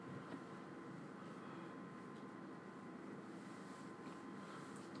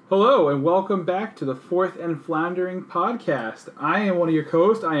Hello, and welcome back to the Fourth and Floundering podcast. I am one of your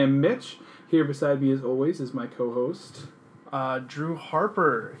co-hosts. I am Mitch. Here beside me, as always, is my co-host. Drew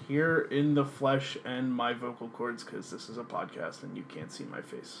Harper, here in the flesh and my vocal cords, because this is a podcast and you can't see my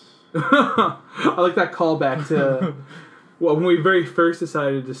face. I like that callback to when we very first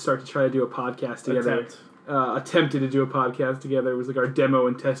decided to start to try to do a podcast together. Attempted to do a podcast together. It was like our demo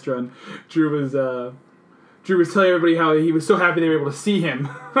and test run. Drew was telling everybody how he was so happy they were able to see him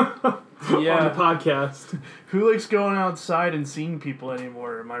on the podcast. Who likes going outside and seeing people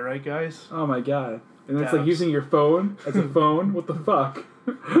anymore? Am I right, guys? Oh my god. And it's like using your phone as a phone? What the fuck?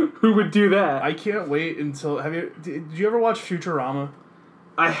 Who would do that? I can't wait until... Did you ever watch Futurama?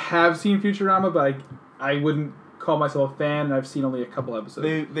 I have seen Futurama, but I wouldn't call myself a fan, and I've seen only a couple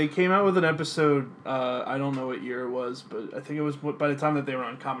episodes. They came out with an episode, I don't know what year it was, but I think it was by the time that they were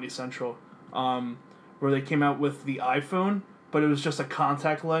on Comedy Central, where they came out with the iPhone, but it was just a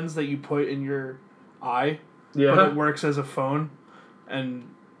contact lens that you put in your eye, but it works as a phone,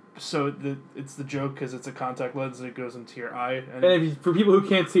 and so it's the joke because it's a contact lens that goes into your eye. And for people who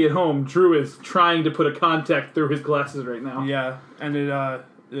can't see at home, Drew is trying to put a contact through his glasses right now. Yeah, and I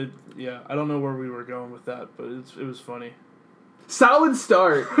don't know where we were going with that, but it was funny. Solid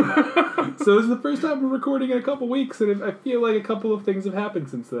start. So this is the first time we're recording in a couple weeks, and I feel like a couple of things have happened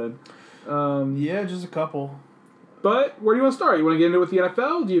since then. Yeah, just a couple. But where do you want to start? You want to get into it with the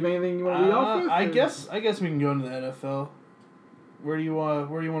NFL? Do you have anything you want to lead off with? I guess we can go into the NFL. Where do you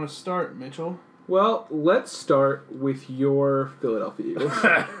want to start, Mitchell? Well, let's start with your Philadelphia Eagles.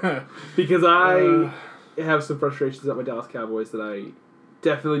 Because I have some frustrations at my Dallas Cowboys that I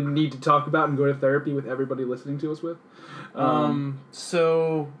definitely need to talk about and go to therapy with everybody listening to us with.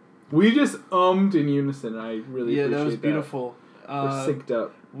 So we just in unison. I really appreciate that. Yeah, that was beautiful. We're synced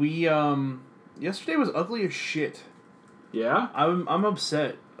up. We yesterday was ugly as shit. Yeah? I'm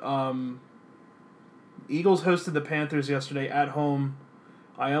upset. Eagles hosted the Panthers yesterday at home.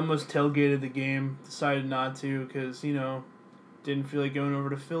 I almost tailgated the game, decided not to because, didn't feel like going over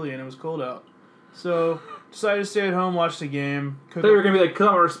to Philly and it was cold out. So, decided to stay at home, watch the game. I thought you were going to be like,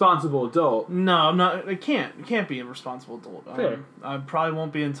 I'm a responsible adult. No, I'm not. I can't be a responsible adult. Fair. I probably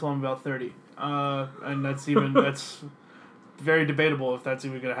won't be until I'm about 30. And that's very debatable if that's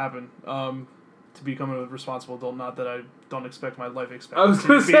even going to happen. To become a responsible adult, not that I don't expect my life expectancy. I was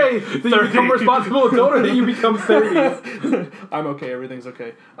going to say, that you become a responsible adult or that you become 30. I'm okay, everything's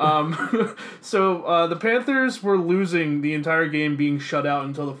okay. So the Panthers were losing the entire game, being shut out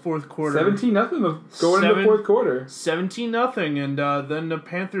until the fourth quarter. 17-0 going into the fourth quarter. 17-0, and then the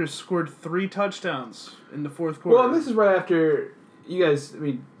Panthers scored 3 touchdowns in the fourth quarter. Well, and this is right after you guys,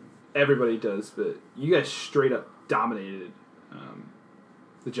 everybody does, but you guys straight up dominated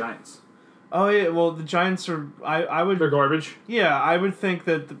the Giants. Oh yeah, well the Giants are. They're garbage. Yeah, I would think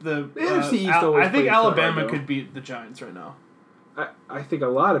that the NFC East always I think plays Alabama hard, could beat the Giants right now. I think a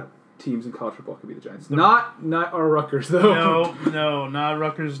lot of teams in college football could beat the Giants. Not our Rutgers though. No, not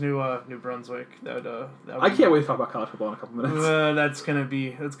Rutgers, New Brunswick. I can't wait to talk about college football in a couple minutes. That's gonna be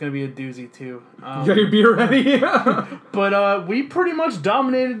a doozy too. You got your beer ready? But we pretty much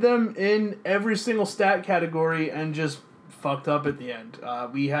dominated them in every single stat category and just fucked up at the end.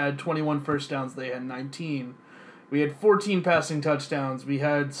 We had 21 first downs. They had 19. We had 14 passing touchdowns. We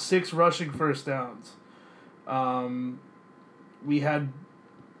had 6 rushing first downs. We had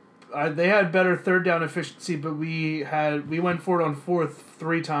they had better third down efficiency, but we went for it on fourth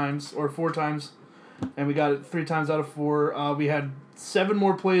 4 times, and we got it 3 times out of 4. We had 7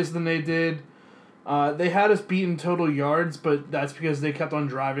 more plays than they did. They had us beat in total yards, but that's because they kept on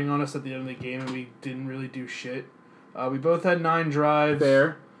driving on us at the end of the game, and we didn't really do shit. We both had 9 drives.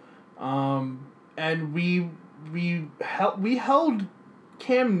 Fair. And we held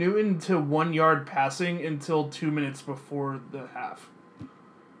Cam Newton to 1 yard passing until 2 minutes before the half.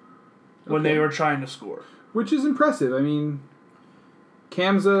 When they were trying to score. Which is impressive.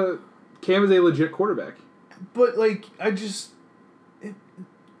 Cam's a legit quarterback. But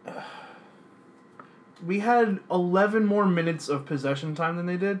we had 11 more minutes of possession time than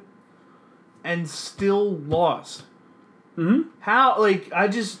they did, and still lost. Mm-hmm. How?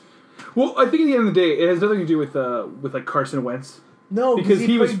 Well, I think at the end of the day, it has nothing to do with Carson Wentz. No, because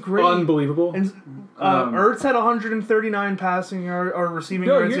he was great. Unbelievable. And Ertz had 139 passing or receiving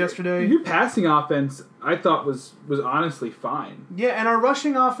yards yesterday. Your passing offense, I thought, was honestly fine. Yeah, and our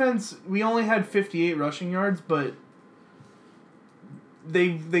rushing offense, we only had 58 rushing yards, but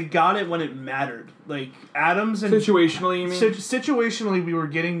they got it when it mattered. Like Adams and situationally, you mean? Situationally, we were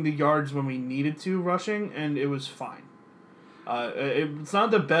getting the yards when we needed to rushing, and it was fine. It's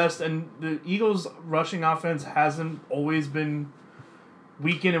not the best, and the Eagles' rushing offense hasn't always been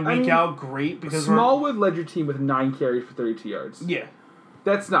week in and week out great because Smallwood led your team with 9 carries for 32 yards. Yeah.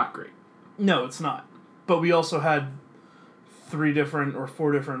 That's not great. No, it's not. But we also had 4 different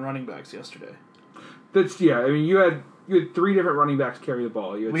running backs yesterday. You had 3 different running backs carry the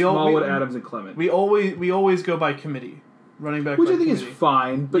ball. You had Smallwood, Adams, and Clement. We always go by committee. Running back, which I think is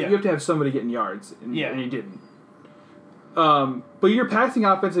fine, but you have to have somebody getting yards, and you didn't. But your passing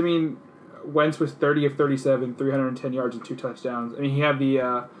offense, Wentz was 30 of 37, 310 yards and 2 touchdowns. He had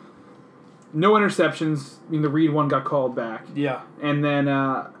the no interceptions. The Reed one got called back. Yeah. And then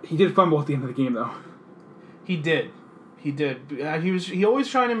he did fumble at the end of the game, though. He did. He always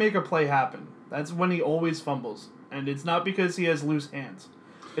trying to make a play happen. That's when he always fumbles. And it's not because he has loose hands.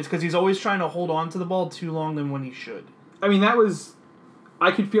 It's because he's always trying to hold on to the ball too long than when he should.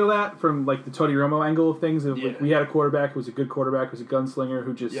 I could feel that from the Tony Romo angle of things. We had a quarterback who was a good quarterback, who was a gunslinger,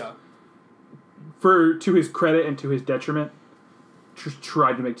 who just, to his credit and to his detriment,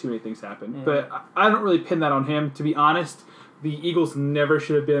 tried to make too many things happen. Mm. But I don't really pin that on him. To be honest, the Eagles never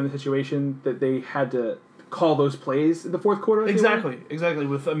should have been in the situation that they had to call those plays in the fourth quarter. Exactly,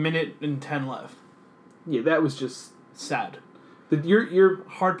 with 1:10 left. Yeah, that was just sad. Your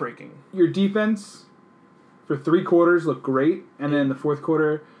heartbreaking. Your defense for 3 quarters looked great, and then in the fourth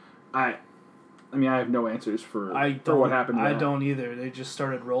quarter, I have no answers for what happened. I don't either. They just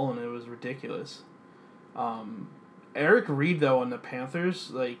started rolling. It was ridiculous. Eric Reed though on the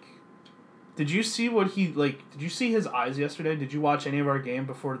Panthers, did you see Did you see his eyes yesterday? Did you watch any of our game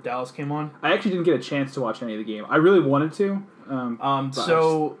before Dallas came on? I actually didn't get a chance to watch any of the game. I really wanted to.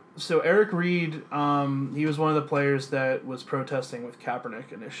 So Eric Reed, he was one of the players that was protesting with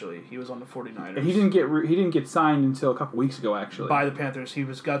Kaepernick initially. He was on the 49ers. And he didn't get signed until a couple weeks ago, actually. By the Panthers. He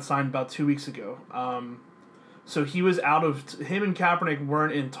got signed about 2 weeks ago. So he was out of him and Kaepernick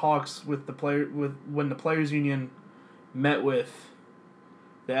weren't in talks with when the players union met with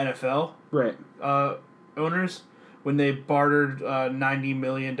the NFL owners when they bartered $90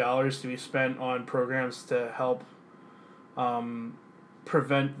 million to be spent on programs to help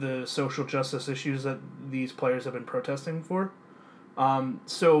prevent the social justice issues that these players have been protesting for.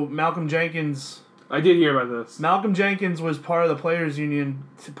 So Malcolm Jenkins... I did hear about this. Malcolm Jenkins was part of the players union,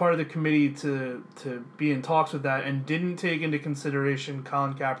 part of the committee to be in talks with that, and didn't take into consideration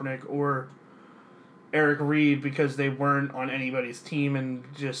Colin Kaepernick or Eric Reed because they weren't on anybody's team, and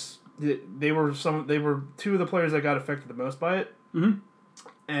just they were 2 of the players that got affected the most by it. Mm-hmm.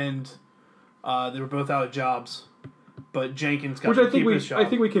 And they were both out of jobs. But Jenkins got to keep his job. I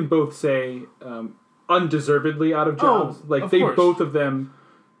think we can both say undeservedly out of jobs. Both of them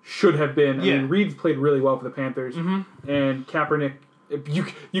should have been. Yeah. Reed's played really well for the Panthers. Mm-hmm. And Kaepernick,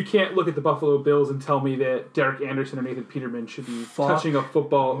 you can't look at the Buffalo Bills and tell me that Derek Anderson or Nathan Peterman should be touching a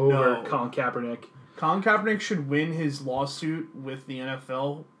football over Colin Kaepernick. Colin Kaepernick should win his lawsuit with the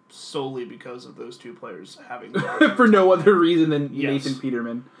NFL solely because of those 2 players having for no other reason than Nathan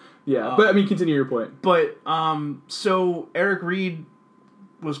Peterman. Yeah, but continue your point. But so Eric Reed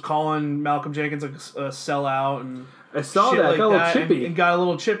was calling Malcolm Jenkins a sellout, and I saw that. Got a little chippy, and got a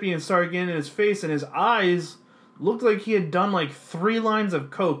little chippy, and started getting in his face, and his eyes looked like he had done 3 lines of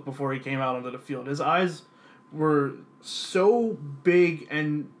coke before he came out onto the field. His eyes were so big,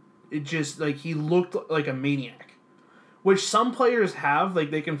 and it just he looked like a maniac, which some players have.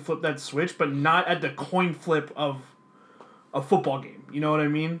 They can flip that switch, but not at the coin flip of a football game. You know what I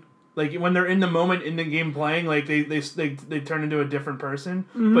mean? When they're in the moment in the game playing, they turn into a different person.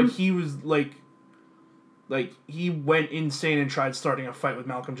 Mm-hmm. But he was he went insane and tried starting a fight with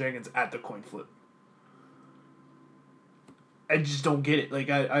Malcolm Jenkins at the coin flip. I just don't get it.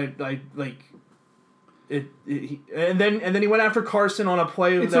 And then he went after Carson on a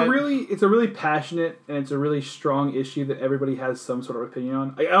play. It's a really passionate and it's a really strong issue that everybody has some sort of opinion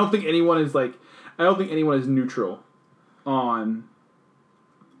on. I don't think anyone is neutral on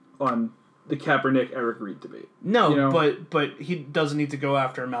the Kaepernick Eric Reed debate. No, but he doesn't need to go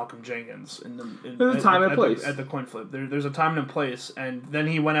after Malcolm Jenkins there's a time and place at the coin flip. There's a time and a place, and then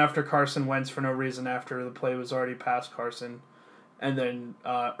he went after Carson Wentz for no reason after the play was already past Carson, and then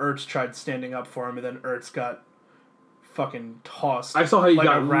Ertz tried standing up for him, and then Ertz got fucking tossed. I saw how he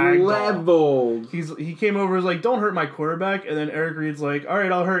got leveled. He came over and was like, "Don't hurt my quarterback," and then Eric Reed's like, "All right,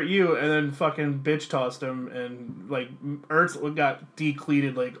 I'll hurt you," and then fucking bitch tossed him, and Ertz got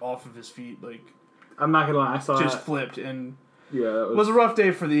decleated off of his feet. I'm not gonna lie, I saw just that. Flipped, and yeah, it was a rough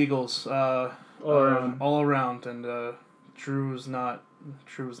day for the Eagles all around, and Drew was not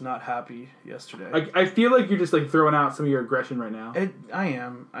happy yesterday. I feel like you're just throwing out some of your aggression right now. I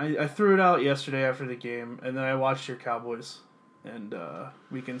am. I threw it out yesterday after the game, and then I watched your Cowboys, and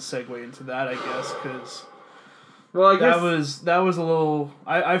we can segue into that, I guess, because Well, I guess that was a little.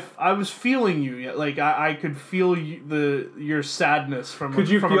 I was feeling you. Like I could feel your sadness from. Could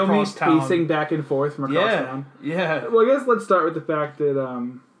you from feel me town. pacing back and forth from across town? Yeah. Well, I guess let's start with the fact that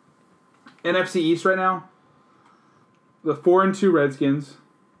NFC East right now, the 4-2 Redskins,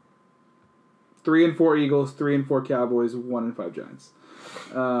 3-4 Eagles, 3-4 Cowboys, 1-5 Giants.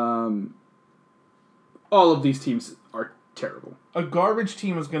 All of these teams are terrible. A garbage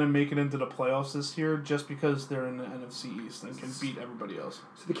team is going to make it into the playoffs this year just because they're in the NFC East and can beat everybody else.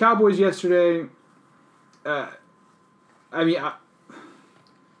 So the Cowboys yesterday,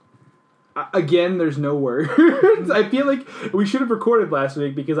 again, there's no words. I feel like we should have recorded last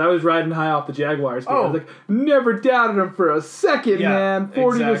week because I was riding high off the Jaguars game. I was like, never doubted them for a second, man.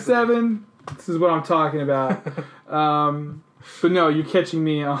 40-7. This is what I'm talking about. But no, you're catching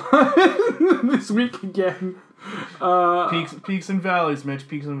me on this week again. Peaks and valleys, Mitch.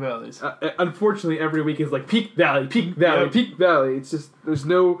 Peaks and valleys. Unfortunately, every week is like peak valley, peak valley, peak valley. It's just there's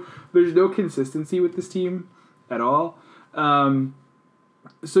no consistency with this team at all.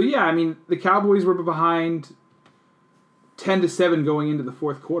 So yeah, I mean the Cowboys were behind 10-7 going into the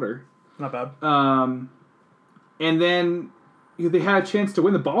fourth quarter. Not bad. And then they had a chance to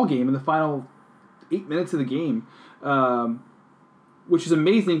win the ball game in the final 8 minutes of the game, which is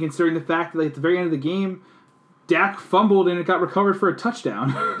amazing considering the fact that at the very end of the game, Dak fumbled and it got recovered for a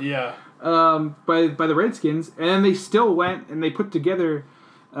touchdown. Yeah. By the Redskins, and then they still went and they put together,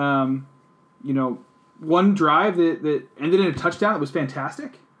 one drive that ended in a touchdown that was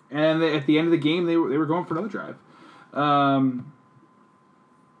fantastic. And at the end of the game, they were going for another drive.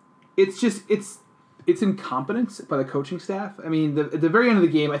 It's incompetence by the coaching staff. I mean, at the very end of the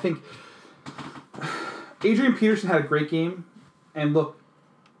game, I think Adrian Peterson had a great game and looked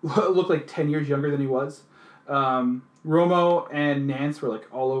like 10 years younger than he was. Romo and Nance were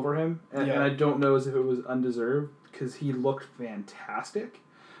like all over him, and I don't know as if it was undeserved because he looked fantastic.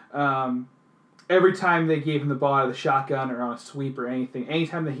 Every time they gave him the ball out of the shotgun or on a sweep or anything,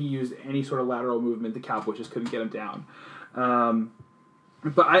 anytime that he used any sort of lateral movement, the Cowboys just couldn't get him down.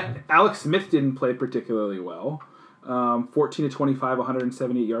 But Alex Smith didn't play particularly well. 14-25,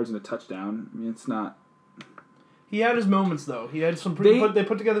 178 yards and a touchdown. I mean, it's not. He had his moments though. He had some pretty. They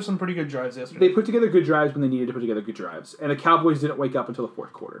put together some pretty good drives yesterday. They put together good drives when they needed to put together good drives, and the Cowboys didn't wake up until the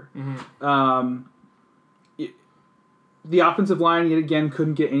fourth quarter. Mm-hmm. The offensive line yet again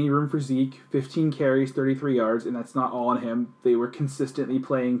couldn't get any room for Zeke. 15 carries, 33 yards, and that's not all on him. They were consistently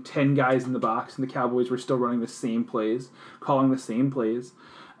playing 10 guys in the box, and the Cowboys were still running the same plays, calling the same plays.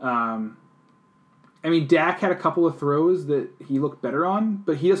 Dak had a couple of throws that he looked better on,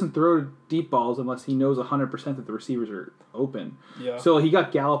 but he doesn't throw deep balls unless he knows 100% that the receivers are open. Yeah. So he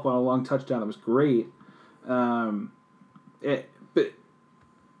got Gallup on a long touchdown that was great. But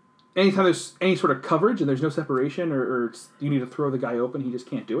anytime there's any sort of coverage and there's no separation or you need to throw the guy open, he just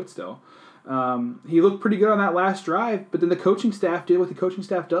can't do it still. He looked pretty good on that last drive, but then the coaching staff did what the coaching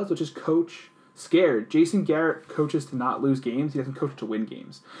staff does, which is coach scared. Jason Garrett coaches to not lose games. He doesn't coach to win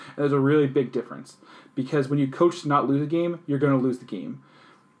games. And there's a really big difference because when you coach to not lose a game, you're going to lose the game.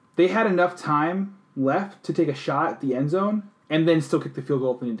 They had enough time left to take a shot at the end zone and then still kick the field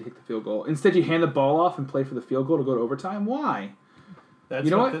goal if they need to kick the field goal. Instead, you hand the ball off and play for the field goal to go to overtime. Why? That's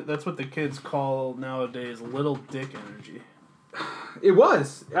that's what the kids call nowadays little dick energy. It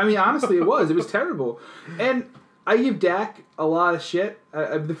was. I mean, honestly, it was. It was terrible. And I give Dak a lot of shit.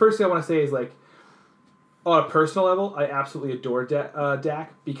 The first thing I want to say is, like, on a personal level, I absolutely adore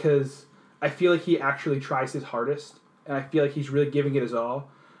Dak because I feel like he actually tries his hardest, and I feel like he's really giving it his all.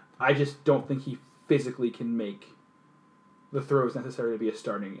 I just don't think he physically can make the throws necessary to be a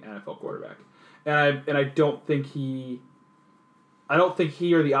starting NFL quarterback. And I don't think he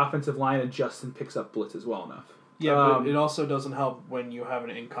or the offensive line adjusts and picks up blitzes well enough. Yeah, but it also doesn't help when you have an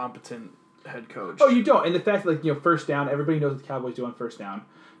incompetent head coach. Oh, you don't. And the fact that, first down, everybody knows what the Cowboys do on first down.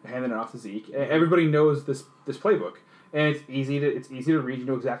 They're handing it off to Zeke. Everybody knows this playbook. And it's easy to read. You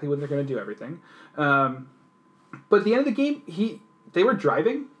know exactly when they're going to do everything. But at the end of the game, they were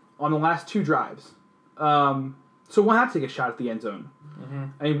driving on the last two drives. So why not take a shot at the end zone? Mm-hmm.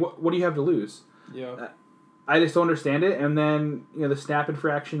 I mean, what do you have to lose? Yeah. I just don't understand it. And then, the snap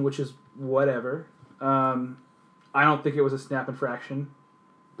infraction, which is whatever. I don't think it was a snap infraction,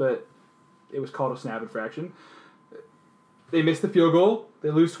 but it was called a snap infraction. They missed the field goal. They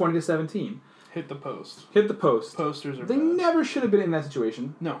lose 20-17. Hit the post. Posters are bad. They never should have been in that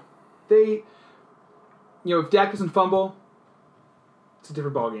situation. No. They, if Dak doesn't fumble, it's a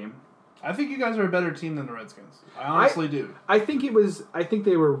different ballgame. I think you guys are a better team than the Redskins. I honestly do. I think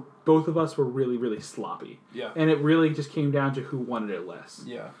both of us were really, really sloppy. Yeah. And it really just came down to who wanted it less.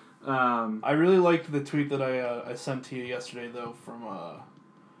 Yeah. I really liked the tweet that I sent to you yesterday, though, from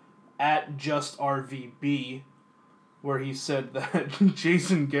 @JustRVB, where he said that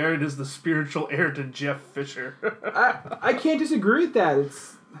Jason Garrett is the spiritual heir to Jeff Fisher. I can't disagree with that.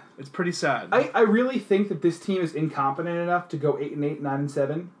 It's pretty sad. I really think that this team is incompetent enough to go 8-8,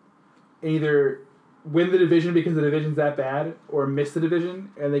 9-7, and either win the division because the division's that bad, or miss the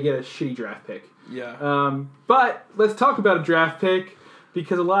division and they get a shitty draft pick. Yeah. But let's talk about a draft pick,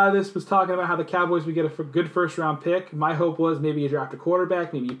 because a lot of this was talking about how the Cowboys would get a good first round pick. My hope was maybe you draft a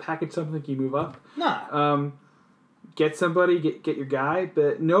quarterback, maybe you package something, you move up. Nah. Get somebody, get your guy.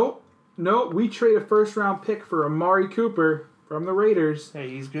 But nope, we trade a first round pick for Amari Cooper from the Raiders. Hey,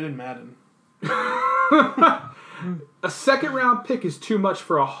 he's good in Madden. A second round pick is too much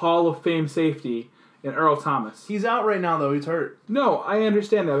for a Hall of Fame safety in Earl Thomas. He's out right now, though. He's hurt. No, I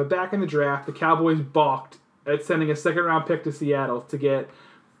understand that. But back in the draft, the Cowboys balked at sending a second round pick to Seattle to get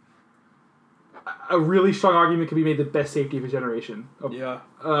a really strong argument could be made the best safety of his generation. Yeah.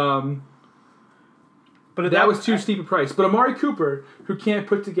 But that was too steep a price. But Amari Cooper, who can't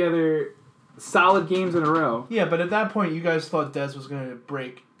put together solid games in a row. Yeah, but at that point, you guys thought Dez was going to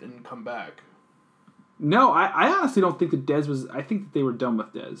break and come back. No, I honestly don't think that Dez was. I think that they were done with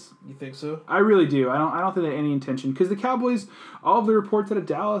Dez. You think so? I really do. I don't think they had any intention, because the Cowboys, all of the reports out of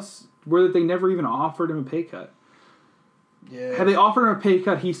Dallas were that they never even offered him a pay cut. Yeah. Had they offered him a pay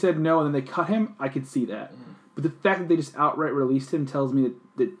cut, he said no, and then they cut him. I could see that. Mm-hmm. But the fact that they just outright released him tells me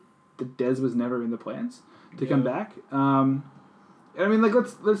that Dez was never in the plans to come back. And I mean, like,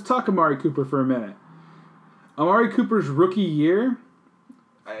 let's talk Amari Cooper for a minute. Amari Cooper's rookie year,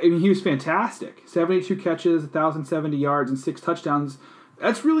 I mean, he was fantastic. 72 catches, 1,070 yards, and 6 touchdowns.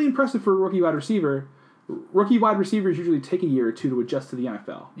 That's really impressive for a rookie wide receiver. Rookie wide receivers usually take a year or two to adjust to the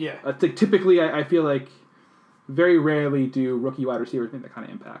NFL. Yeah. Typically, I feel like very rarely do rookie wide receivers make that kind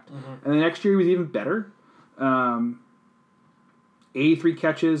of impact. Mm-hmm. And the next year he was even better. 83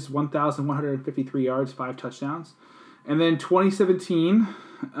 catches, 1,153 yards, 5 touchdowns. And then 2017,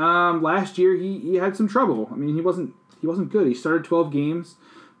 last year he had some trouble. I mean, he wasn't good. He started 12 games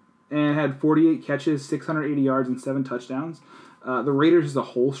and had 48 catches, 680 yards, and 7 touchdowns. The Raiders as a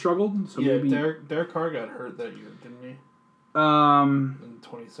whole struggled. So yeah, maybe Derek Carr got hurt that year, didn't he? In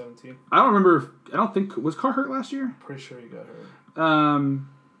 2017. I don't remember. I don't think, was Carr hurt last year? Pretty sure he got hurt.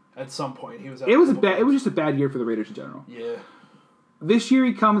 At some point, he was. It was just a bad year for the Raiders in general. Yeah. This year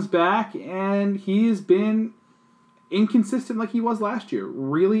he comes back and he has been inconsistent like he was last year.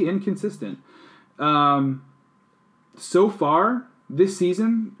 Really inconsistent. So far this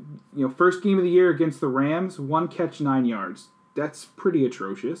season, first game of the year against the Rams, 1 catch, 9 yards. That's pretty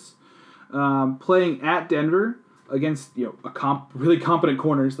atrocious. Playing at Denver against really competent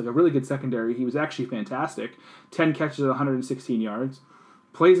corners, like a really good secondary, he was actually fantastic. 10 catches, 116 yards.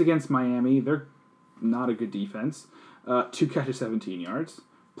 Plays against Miami, they're not a good defense. 2 catches, 17 yards.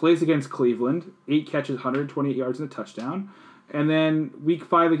 Plays against Cleveland, 8 catches, 128 yards and a touchdown. And then week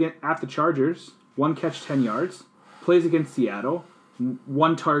 5 again at the Chargers, 1 catch, 10 yards. Plays against Seattle,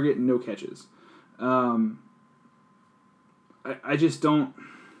 1 target, no catches. I just don't.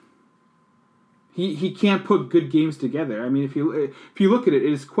 He can't put good games together. I mean, if you look at it,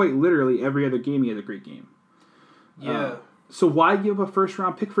 it is quite literally every other game he has a great game. Yeah. So why give up a first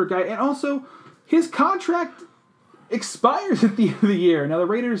round pick for a guy? And also, his contract expires at the end of the year. Now the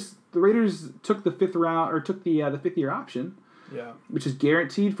Raiders took the 5th round, or took the 5th year option. Yeah. Which is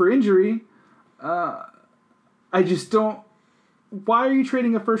guaranteed for injury. I just don't. Why are you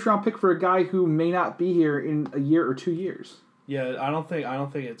trading a first round pick for a guy who may not be here in a year or 2 years? Yeah, I don't think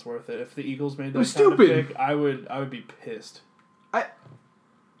it's worth it. If the Eagles made that kind of pick, I would be pissed. I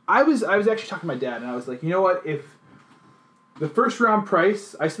was actually talking to my dad, and I was like, you know what? If the first round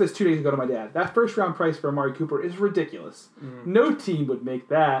price, I said this 2 days ago to my dad, that first round price for Amari Cooper is ridiculous. Mm-hmm. No team would make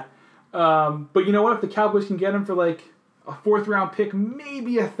that. But you know what? If the Cowboys can get him for like a 4th round pick,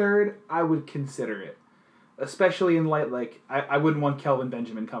 maybe a 3rd, I would consider it. Especially in light, like, I wouldn't want Kelvin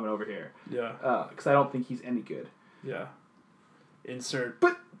Benjamin coming over here. Yeah. Because I don't think he's any good. Yeah.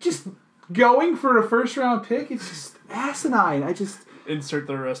 But just going for a first round pick, it's just asinine. Insert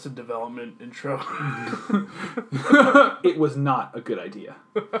the Arrested Development intro. It was not a good idea.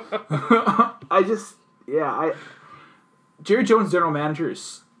 Jerry Jones, general manager,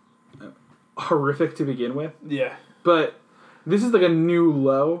 is horrific to begin with. Yeah. But this is like a new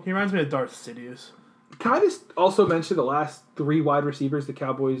low. He reminds me of Darth Sidious. Can I just also mention the last 3 wide receivers the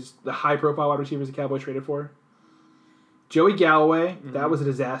high-profile wide receivers the Cowboys traded for? Joey Galloway, that was a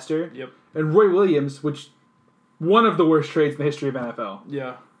disaster. Yep. And Roy Williams, which one of the worst trades in the history of NFL.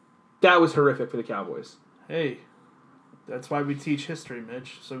 Yeah. That was horrific for the Cowboys. Hey, That's why we teach history,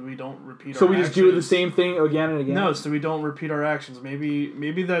 Mitch, so we don't repeat. So our we just actions. do the same thing again and again. No, so we don't repeat our actions.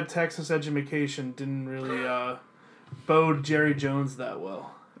 Maybe that Texas education didn't really bode Jerry Jones that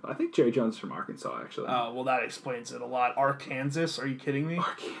well. I think Jerry Jones is from Arkansas, actually. Oh, well, that explains it a lot. Arkansas? Are you kidding me?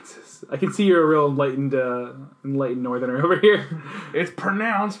 Arkansas. I can see you're a real enlightened northerner over here. It's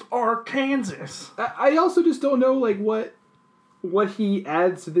pronounced Arkansas. I also just don't know like what he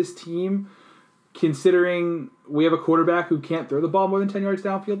adds to this team, considering we have a quarterback who can't throw the ball more than 10 yards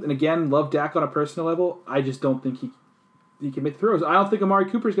downfield. And again, love Dak on a personal level. I just don't think he can make throws. I don't think Amari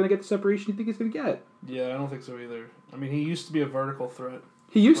Cooper is going to get the separation you think he's going to get. Yeah, I don't think so either. I mean, he used to be a vertical threat.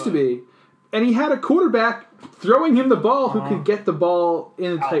 He used to be. And he had a quarterback throwing him the ball who could get the ball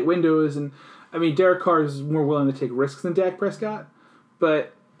in tight windows. And, I mean, Derek Carr is more willing to take risks than Dak Prescott.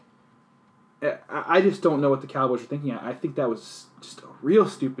 But I just don't know what the Cowboys are thinking. I think that was just a real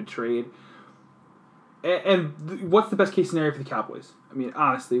stupid trade. And what's the best case scenario for the Cowboys? I mean,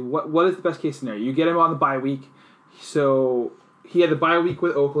 honestly, what is the best case scenario? You get him on the bye week. So he had the bye week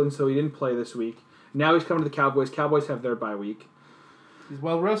with Oakland, so he didn't play this week. Now he's coming to the Cowboys. Cowboys have their bye week. He's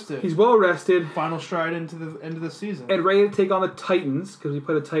well rested. He's well rested. Final stride into the end of the season. And ready to take on the Titans, because we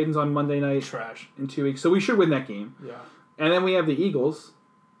play the Titans on Monday night. Trash. In 2 weeks. So we should win that game. Yeah. And then we have the Eagles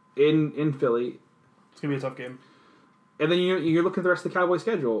in Philly. It's going to be a tough game. And then you're looking at the rest of the Cowboys'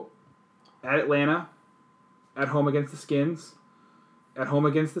 schedule. At Atlanta. At home against the Skins. At home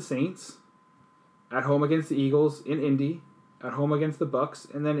against the Saints. At home against the Eagles in Indy. At home against the Bucks.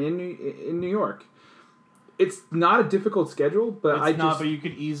 And then in New York. It's not a difficult schedule, but but you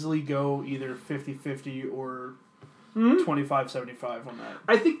could easily go either 50-50 or 25-75 on that.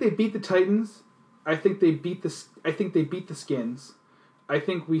 I think they beat the Titans. I think they beat the Skins. I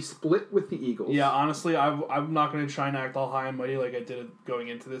think we split with the Eagles. Yeah, honestly, I'm not going to try and act all high and mighty like I did going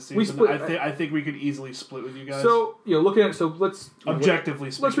into this season. I think we could easily split with you guys. So, looking at let's objectively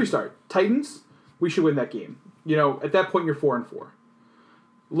speaking. Let's restart. Titans, we should win that game. At that point you're 4-4.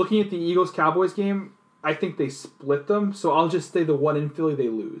 Looking at the Eagles-Cowboys game, I think they split them, so I'll just say the one in Philly they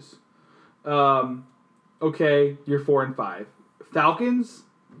lose. Okay, you're 4-5. Falcons,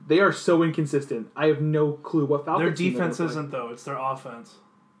 they are so inconsistent. I have no clue what Falcons. Their defense isn't though; it's their offense.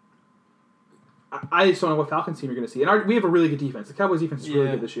 I just don't know what Falcons team you're going to see, and we have a really good defense. The Cowboys defense is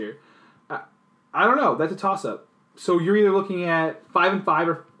really good this year. I don't know. That's a toss-up. So you're either looking at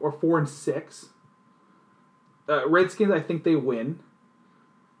 5-5 or 4-6. Redskins, I think they win.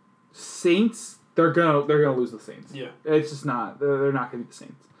 Saints. They're gonna lose the Saints. Yeah, it's just not. They're not gonna beat the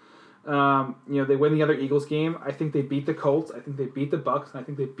Saints. They win the other Eagles game. I think they beat the Colts. I think they beat the Bucks. And I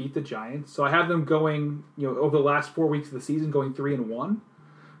think they beat the Giants. So I have them going. Over the last 4 weeks of the season, going 3-1.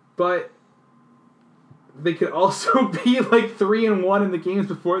 But they could also be like 3-1 in the games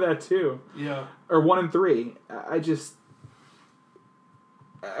before that too. Yeah, or 1-3.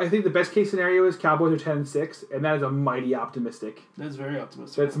 I think the best case scenario is Cowboys are 10-6, and that is a mighty optimistic. That's very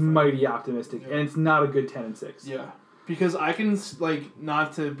optimistic. That's mighty optimistic, and it's not a good 10-6. Yeah, because I can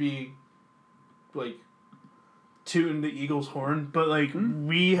not to be tooting the Eagles' horn, but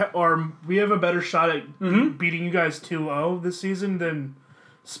we have a better shot at beating you guys 2-0 this season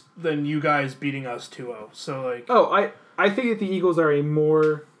than you guys beating us 2-0. So I think that the Eagles are a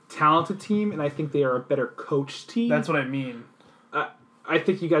more talented team, and I think they are a better coached team. That's what I mean. I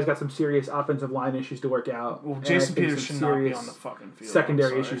think you guys got some serious offensive line issues to work out. Well, Jason Peters should not be on the fucking field.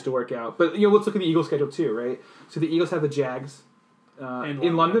 Secondary issues to work out. But let's look at the Eagles' schedule too, right? So the Eagles have the Jags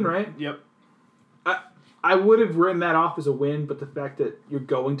in London, right? Yep. I would have written that off as a win, but the fact that you're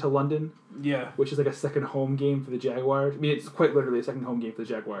going to London, which is like a second home game for the Jaguars. I mean, it's quite literally a second home game for the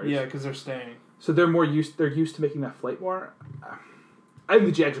Jaguars. Yeah, because they're staying. So they're used to making that flight more. I think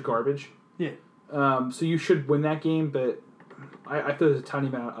the Jags are garbage. Yeah. So you should win that game, but I feel there's a tiny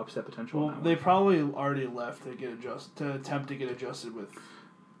amount of upset potential. Well, they probably already left to attempt to get adjusted with.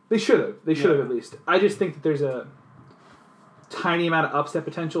 They should have. They should have at least. I just think that there's a tiny amount of upset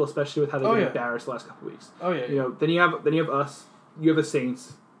potential, especially with how they've been embarrassed the last couple of weeks. Oh yeah. Then you have us. You have the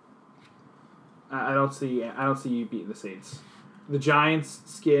Saints. I don't see you beating the Saints. The Giants,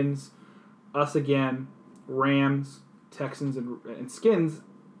 Skins, us again, Rams, Texans, and Skins.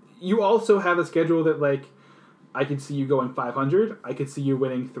 You also have a schedule that I could see you going 500. I could see you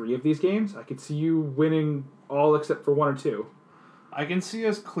winning 3 of these games. I could see you winning all except for 1 or 2. I can see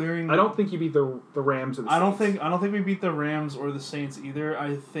us clearing. I don't think you beat the Rams or the Saints. I don't think we beat the Rams or the Saints either.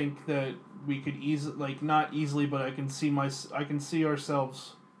 I think that we could easily, not easily, but I can see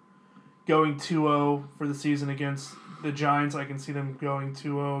ourselves going 2-0 for the season against the Giants. I can see them going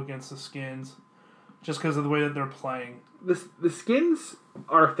 2-0 against the Skins, just because of the way that they're playing. The Skins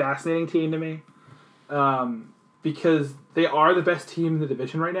are a fascinating team to me. because they are the best team in the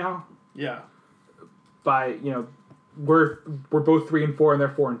division right now. Yeah. By, we're both 3-4 and they're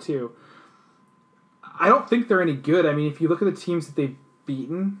 4-2. I don't think they're any good. I mean, if you look at the teams that they've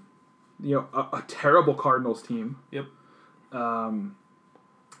beaten, a terrible Cardinals team. Yep.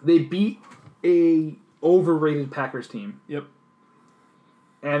 They beat a overrated Packers team. Yep.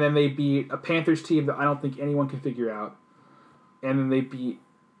 And then they beat a Panthers team that I don't think anyone can figure out. And then they beat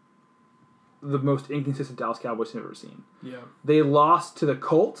the most inconsistent Dallas Cowboys I've ever seen. Yeah. They lost to the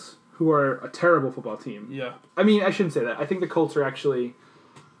Colts, who are a terrible football team. Yeah. I mean, I shouldn't say that. I think the Colts are actually...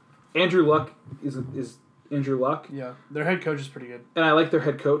 Andrew Luck is Andrew Luck. Yeah. Their head coach is pretty good. And I like their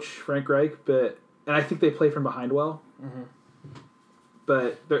head coach, Frank Reich, and I think they play from behind well. Mm-hmm.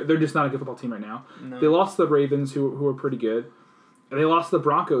 But they're just not a good football team right now. No. They lost to the Ravens, who are pretty good. And they lost to the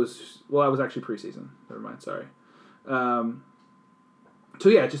Broncos. Well, that was actually preseason. Never mind, sorry. So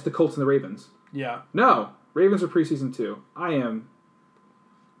yeah, just the Colts and the Ravens. Yeah. No, Ravens are preseason too. I am...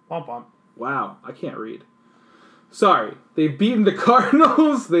 Womp womp. Wow, I can't read. Sorry. They've beaten the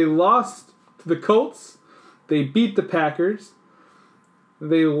Cardinals. They lost to the Colts. They beat the Packers.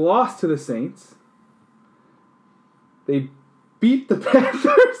 They lost to the Saints. They beat the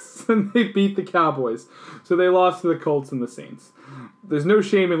Panthers. And they beat the Cowboys. So they lost to the Colts and the Saints. There's no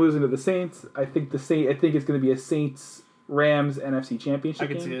shame in losing to the Saints. I think it's going to be a Saints-Rams NFC Championship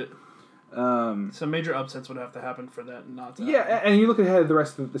game. I can see it. So major upsets would have to happen for that not to happen. Yeah, and you look ahead at the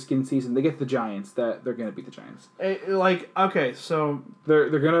rest of the skin season, they get the Giants. That they're going to beat the Giants. Okay, so they're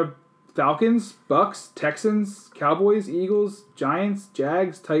going to Falcons, Bucks, Texans, Cowboys, Eagles, Giants,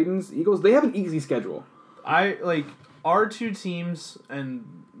 Jags, Titans, Eagles. They have an easy schedule. Our two teams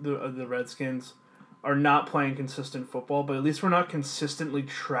and the Redskins are not playing consistent football, but at least we're not consistently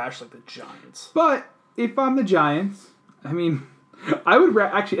trash like the Giants. But if I'm the Giants, I mean, I would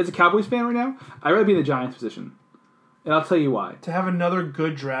actually, as a Cowboys fan right now, I'd rather be in the Giants position. And I'll tell you why. To have another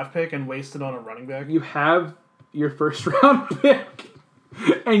good draft pick and waste it on a running back? You have your first round pick,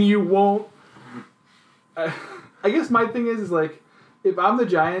 and you won't... I guess my thing is if I'm the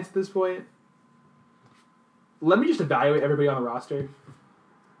Giants at this point, let me just evaluate everybody on the roster.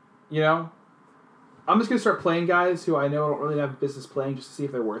 I'm just going to start playing guys who I know don't really have business playing just to see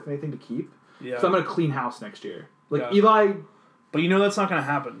if they're worth anything to keep. Yeah. So I'm going to clean house next year. Yeah. Eli... But that's not going to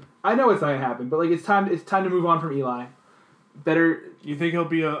happen. I know it's not going to happen, but it's time to move on from Eli. Better... You think he'll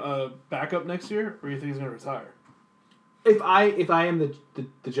be a backup next year, or you think he's going to retire? If I am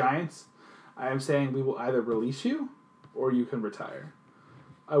the Giants, I am saying we will either release you or you can retire.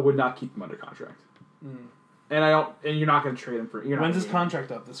 I would not keep him under contract. Mm. And you're not going to trade him for... When's his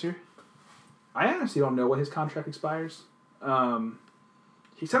contract up this year? I honestly don't know when his contract expires.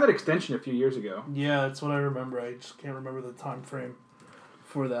 He signed that extension a few years ago. Yeah, that's what I remember. I just can't remember the time frame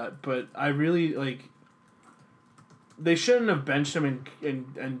for that. But I really, they shouldn't have benched him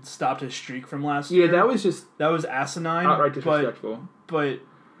and stopped his streak from last year. Yeah, that was asinine. Outright disrespectful. But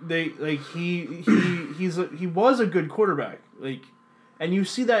they, he was a good quarterback. And you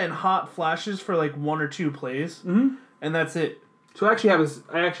see that in hot flashes for, 1 or 2 plays. Mm-hmm. And that's it. So I actually have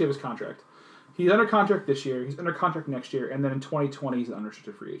his contract. He's under contract this year. He's under contract next year, and then in 2020 he's an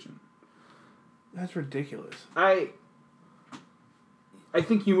unrestricted free agent. That's ridiculous. I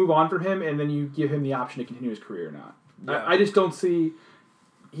think you move on from him, and then you give him the option to continue his career or not. Yeah. I just don't see.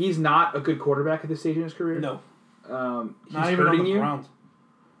 He's not a good quarterback at this stage in his career. No. He's not even hurting on the you. Browns.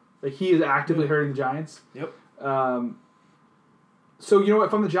 He is actively hurting the Giants. Yep. So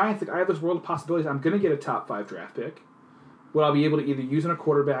if I'm the Giants, I have this world of possibilities. I'm gonna get a top 5 draft pick. What I'll be able to either use on a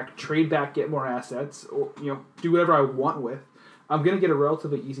quarterback, trade back, get more assets, or do whatever I want with. I'm going to get a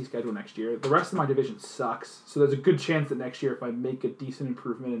relatively easy schedule next year. The rest of my division sucks, so there's a good chance that next year, if I make a decent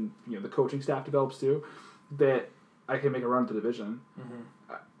improvement and the coaching staff develops too, that I can make a run at the division. Mm-hmm.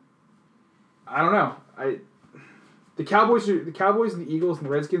 I don't know. The Cowboys and the Eagles and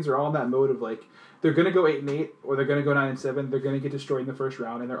the Redskins are all in that mode of they're going to go 8-8 or they're going to go 9-7. They're going to get destroyed in the first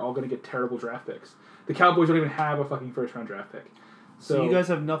round, and they're all going to get terrible draft picks. The Cowboys don't even have a fucking first-round draft pick. So you guys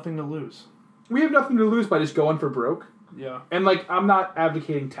have nothing to lose. We have nothing to lose by just going for broke. Yeah. And, I'm not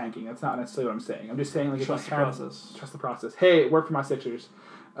advocating tanking. That's not necessarily what I'm saying. I'm just saying, trust the process. Trust the process. Hey, it worked for my Sixers.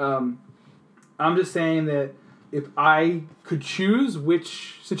 I'm just saying that if I could choose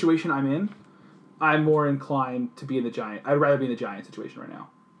which situation I'm in, I'm more inclined to be in the Giant. I'd rather be in the Giant situation right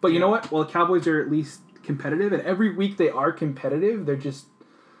now. But you know what? Well, the Cowboys are at least competitive, and every week they are competitive.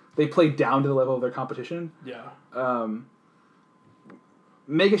 They play down to the level of their competition. Yeah.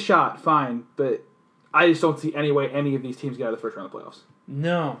 Make a shot, fine, but I just don't see any way any of these teams get out of the first round of the playoffs.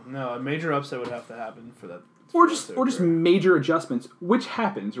 No. A major upset would have to happen for that or just major adjustments, which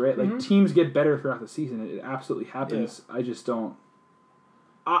happens, right? Like teams get better throughout the season. It absolutely happens. Yeah. I just don't.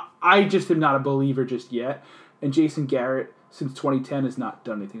 I just am not a believer just yet. And Jason Garrett, since 2010, has not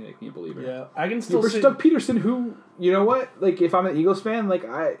done anything to make me a believer. Yeah, I can still see Doug Peterson, who, you know what? Like, if I'm an Eagles fan, like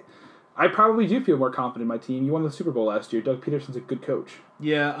I probably do feel more confident in my team. You won the Super Bowl last year. Doug Peterson's a good coach.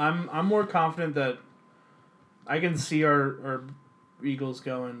 Yeah, I'm more confident that I can see our Eagles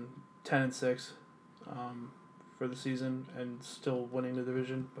going 10-6 for the season and still winning the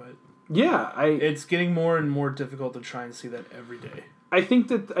division, but yeah, it's getting more and more difficult to try and see that every day. I think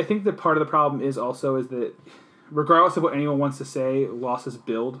that part of the problem is that regardless of what anyone wants to say, losses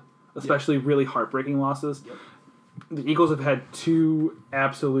build, especially really heartbreaking losses. Yep. The Eagles have had 2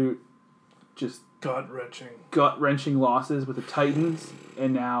 absolute just gut-wrenching losses with the Titans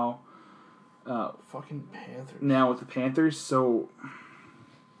and now fucking Panthers. Now with the Panthers, so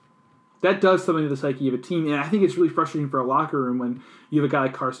that does something to the psyche of a team, and I think it's really frustrating for a locker room when you have a guy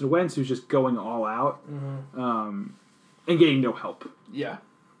like Carson Wentz who's just going all out and getting no help. Yeah.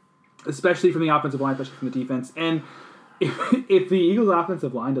 Especially from the offensive line, especially from the defense. And if the Eagles'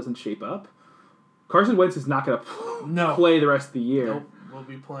 offensive line doesn't shape up, Carson Wentz is not going to play the rest of the year. Nope. We'll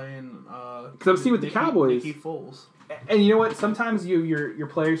be playing... Because I'm seeing with the Cowboys... Nicky Foles. And you know what? Sometimes your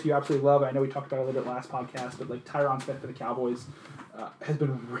players you absolutely love, I know we talked about it a little bit last podcast, but like Tyron Smith for the Cowboys has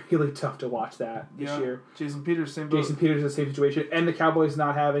been really tough to watch that this year. Jason Peters in the same situation. And the Cowboys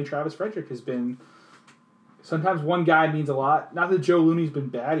not having Travis Frederick has been... Sometimes one guy means a lot. Not that Joe Looney's been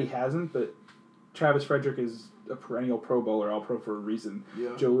bad, he hasn't, but Travis Frederick is a perennial Pro Bowler, All-Pro for a reason. Yeah.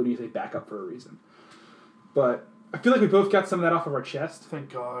 Joe Looney is a backup for a reason. But I feel like we both got some of that off of our chest. Thank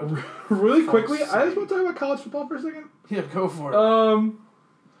God. Really quickly, I just want to talk about college football for a second. Yeah, go for it.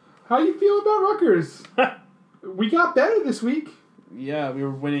 How you feel about Rutgers? We got better this week. Yeah, we were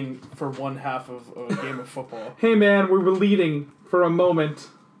winning for one half of a game of football. Hey man, we were leading for a moment.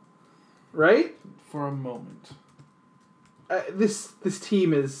 Right? For a moment. This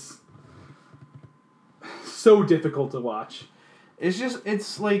team is so difficult to watch. It's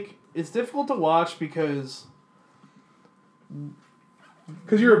difficult to watch because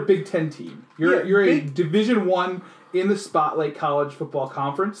you're a Big Ten team. You're a Division I in the Spotlight College Football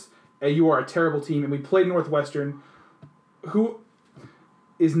Conference, and you are a terrible team. And we played Northwestern, who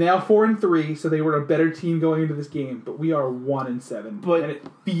is now 4-3, so they were a better team going into this game. But we are 1-7, and it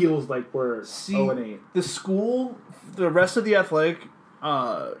feels like we're 0-8. The school, the rest of the athletic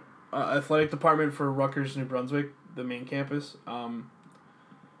department for Rutgers, New Brunswick, the main campus.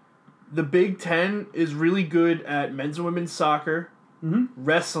 The Big Ten is really good at men's and women's soccer. Mm-hmm.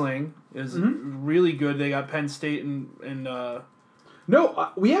 Wrestling is really good. They got Penn State and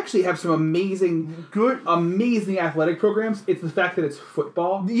we actually have some amazing athletic programs. It's the fact that it's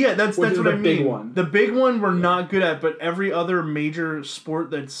football. Yeah, that's what I mean. Big one. The big one we're not good at, but every other major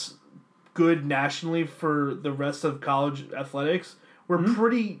sport that's good nationally for the rest of college athletics, we're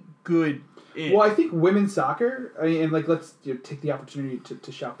pretty good in. Well, I think women's soccer, let's take the opportunity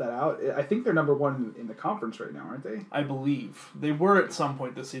to shout that out. I think they're number 1 in the conference right now, aren't they? I believe. They were at some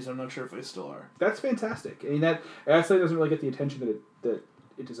point this season. I'm not sure if they still are. That's fantastic. I mean, that actually doesn't really get the attention that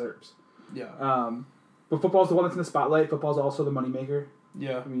it deserves. Yeah. But football's the one that's in the spotlight. Football's also the moneymaker.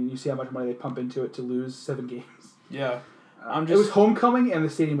 Yeah. I mean, you see how much money they pump into it to lose 7 games. Yeah. It was homecoming, and the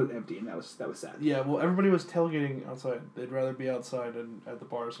stadium was empty, and that was sad. Yeah, well, everybody was tailgating outside. They'd rather be outside and at the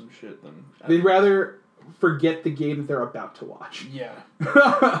bars and shit than... They'd rather forget the game that they're about to watch. Yeah.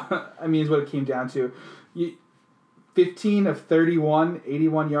 I mean, is what it came down to. 15 of 31,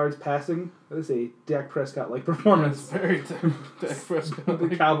 81 yards passing. That is a Dak Prescott-like performance. That's very Dak Prescott.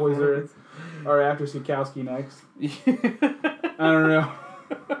 The Cowboys are after Sikowski next. I don't know.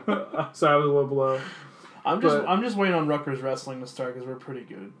 Sorry, I was a little below. I'm just waiting on Rutgers wrestling to start because we're pretty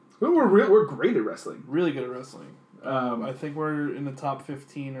good. We're great at wrestling. Really good at wrestling. I think we're in the top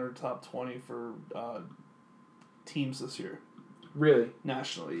 15 or top 20 for teams this year. Really?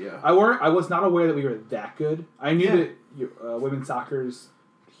 Nationally, yeah. I was not aware that we were that good. I knew that women's soccer is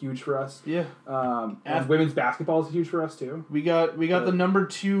huge for us. Yeah. And women's basketball is huge for us too. We got the number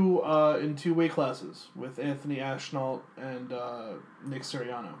 2 in 2 weight classes with Anthony Ashnault and Nick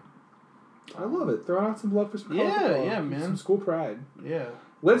Siriano. I love it. Throwing out some love for some yeah, man. Some school pride. Yeah.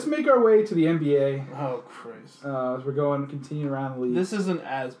 Let's make our way to the NBA. Oh, Christ. As we're continuing around the league. This isn't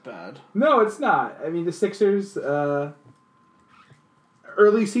as bad. No, it's not. I mean, the Sixers,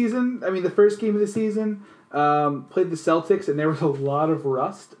 early season, the first game of the season, played the Celtics, and there was a lot of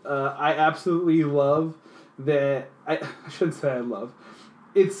rust. I absolutely love that. I shouldn't say I love.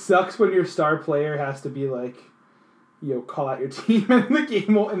 It sucks when your star player has to be, call out your team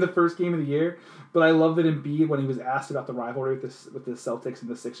in the first game of the year. But I love that Embiid, when he was asked about the rivalry with the Celtics and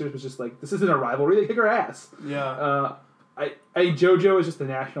the Sixers, was just like, this isn't a rivalry, they kick our ass. Yeah. JoJo is just a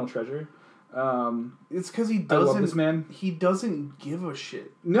national treasure. It's because he doesn't. I love this man. He doesn't give a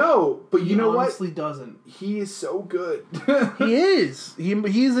shit. No, but you know what? He honestly doesn't. He is so good. He is.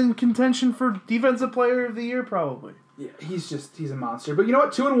 He's in contention for Defensive Player of the Year, probably. Yeah, he's a monster. But you know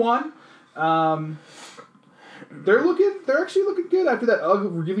what? 2-1. They're actually looking good after that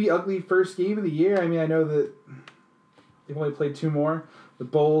really ugly first game of the year. I mean, I know that they've only played 2 more, the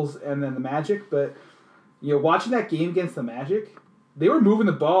Bulls and then the Magic, but watching that game against the Magic, they were moving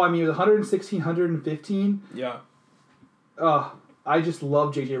the ball. I mean, it was 116, 115. Yeah. I just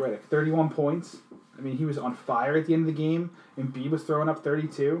love JJ Redick. 31 points. I mean, he was on fire at the end of the game, and Embiid was throwing up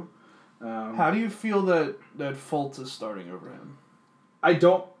 32. How do you feel that Fultz is starting over him? I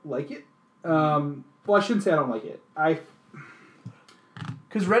don't like it. Well, I shouldn't say I don't like it.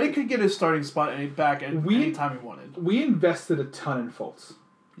 Because Redick could get his starting spot back anytime he wanted. We invested a ton in Fultz,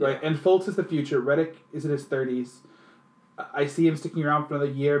 right? Yeah. And Fultz is the future. Redick is in his 30s. I see him sticking around for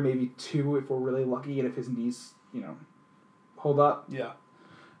another year, maybe 2 if we're really lucky, and if his knees, hold up. Yeah.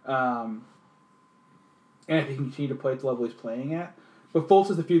 And if he can continue to play at the level he's playing at. But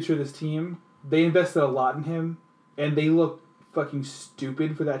Fultz is the future of this team. They invested a lot in him, and they look fucking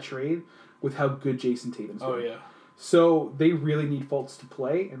stupid for that trade with how good Jason Tatum's been. Oh, yeah. So they really need Fultz to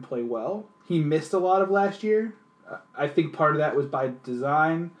play and play well. He missed a lot of last year. I think part of that was by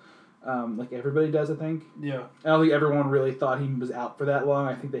design, like everybody does, I think. Yeah. I don't think everyone really thought he was out for that long.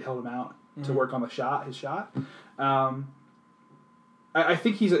 I think they held him out to work on his shot. I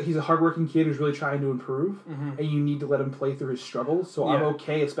think he's a hardworking kid who's really trying to improve, and you need to let him play through his struggles. So I'm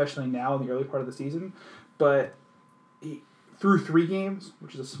okay, especially now in the early part of the season. But through 3 games,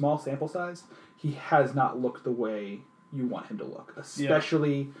 which is a small sample size, he has not looked the way you want him to look.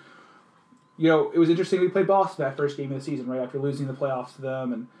 Especially, it was interesting we played Boston that first game of the season, right after losing the playoffs to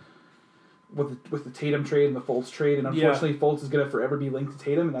them, and with the Tatum trade and the Fultz trade, and unfortunately Fultz is going to forever be linked to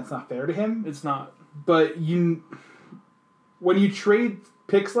Tatum, and that's not fair to him. It's not. But when you trade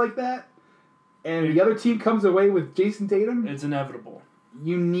picks like that, and the other team comes away with Jason Tatum, it's inevitable.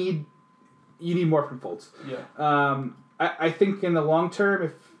 You need more from Fultz. Yeah. I think in the long term,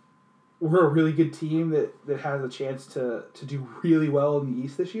 if we're a really good team that has a chance to do really well in the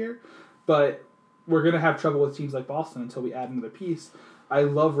East this year, but we're going to have trouble with teams like Boston until we add another piece. I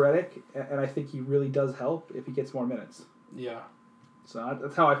love Redick, and I think he really does help if he gets more minutes. Yeah. So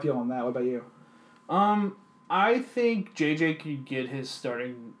that's how I feel on that. What about you? I think JJ could get his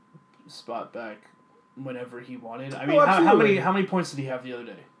starting spot back whenever he wanted. I mean, how many points did he have the other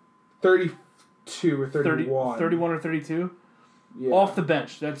day? 32 or 31. 31 or 32? Yeah. Off the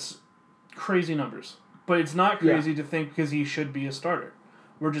bench. That's crazy numbers. But it's not crazy to think because he should be a starter.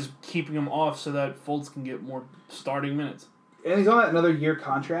 We're just keeping him off so that Fultz can get more starting minutes. And he's on that another year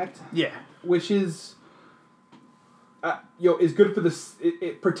contract. Yeah. Which is... is good for this.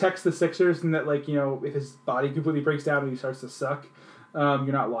 It protects the Sixers, and that if his body completely breaks down and he starts to suck, you're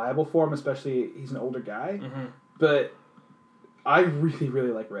not liable for him. Especially he's an older guy. Mm-hmm. But I really,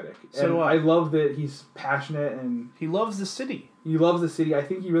 really like Redick. So I love that he's passionate and he loves the city. He loves the city. I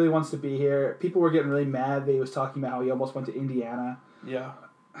think he really wants to be here. People were getting really mad that he was talking about how he almost went to Indiana. Yeah.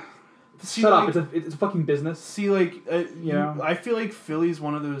 Shut up! It's a fucking business. See, I feel like Philly's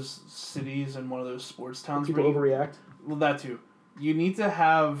one of those cities and one of those sports towns. People overreact. Well, that too. You need to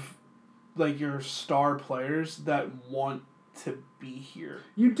have, your star players that want to be here.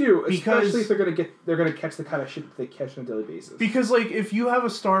 You do, especially if they're gonna catch the kind of shit that they catch on a daily basis. Because if you have a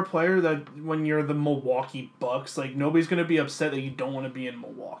star player that when you're the Milwaukee Bucks, nobody's gonna be upset that you don't want to be in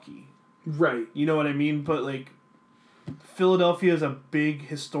Milwaukee. Right. You know what I mean? But Philadelphia is a big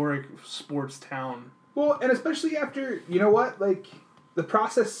historic sports town. Well, and especially after the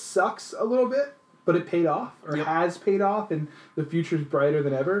process sucks a little bit. But it paid off, or has paid off, and the future's brighter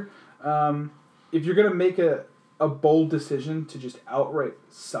than ever. If you're going to make a bold decision to just outright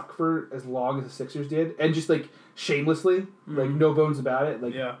suck for as long as the Sixers did, and just, shamelessly, no bones about it,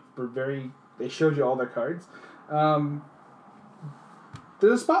 they showed you all their cards, there's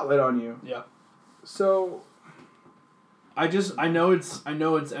a spotlight on you. Yeah. So... I know it's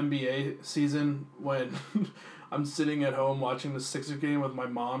NBA season when... I'm sitting at home watching the Sixers game with my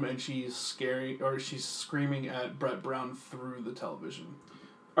mom, and she's screaming at Brett Brown through the television.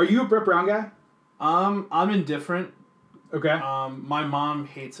 Are you a Brett Brown guy? I'm indifferent. Okay. My mom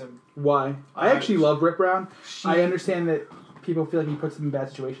hates him. Why? I actually love Brett Brown. I understand that people feel like he puts them in bad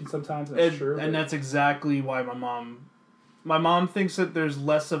situations sometimes, and that's true. And that's exactly why my mom thinks that there's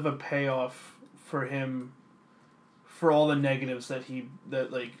less of a payoff for him for all the negatives that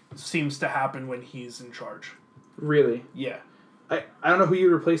seems to happen when he's in charge. Really? Yeah. I don't know who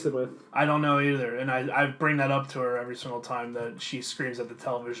you replace it with. I don't know either, and I bring that up to her every single time that she screams at the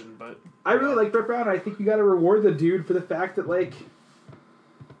television. But I really like Brett Brown. I think you got to reward the dude for the fact that, like,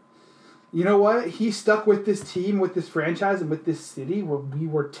 you know what? He stuck with this team, with this franchise, and with this city where we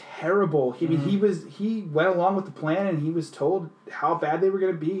were terrible. He went along with the plan, and he was told how bad they were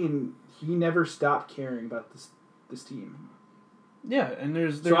going to be, and he never stopped caring about this team. Yeah, and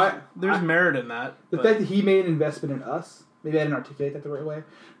there's merit in that. The fact that he made an investment in us. Maybe I didn't articulate that the right way,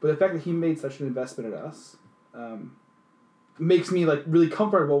 but the fact that he made such an investment in us makes me like really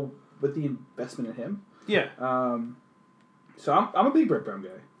comfortable with the investment in him. Yeah. So I'm a big Brett Brown guy.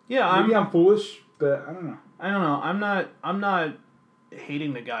 Yeah. Maybe I'm foolish, but I don't know. I'm not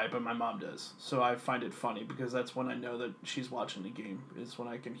hating the guy, but my mom does. So I find it funny because that's when I know that she's watching the game. Is when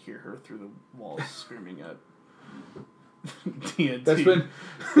I can hear her through the walls screaming at TNT.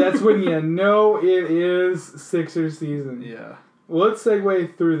 That's when you know it is Sixers season. Yeah. Well, let's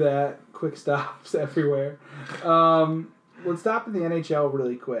segue through that. Quick stops everywhere. Let's stop in the NHL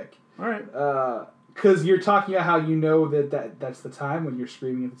really quick. All right. Because you're talking about how you know that's the time when you're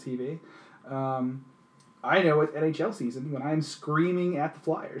screaming at the TV. I know it's NHL season when I'm screaming at the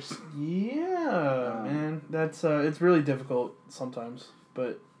Flyers. Yeah, man. That's it's really difficult sometimes,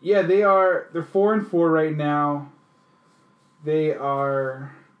 but yeah, they're 4-4 right now. They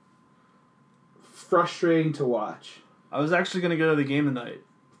are frustrating to watch. I was actually going to go to the game tonight.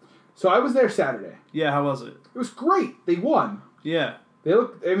 So I was there Saturday. Yeah, how was it? It was great. They won. Yeah. They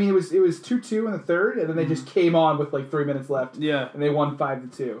looked. I mean, it was 2-2 in the third, and then they just came on with like 3 minutes left. Yeah. And they won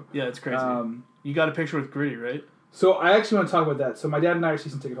 5-2. Yeah, it's crazy. You got a picture with Gritty, right? So I actually want to talk about that. So my dad and I are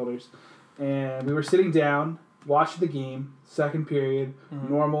season ticket holders, and we were sitting down watching the game, second period,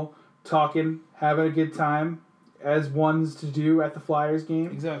 normal, talking, having a good time, as ones to do at the Flyers game.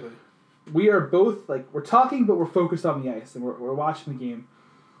 Exactly. We are both, like, we're talking, but we're focused on the ice, and we're watching the game.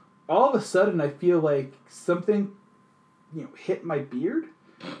 All of a sudden, I feel like something, hit my beard,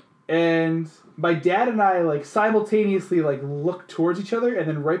 and my dad and I, like, simultaneously, like, looked towards each other, and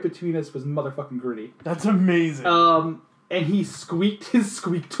then right between us was motherfucking Gritty. That's amazing. And he squeaked his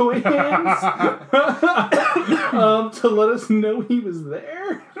squeak toy hands to let us know he was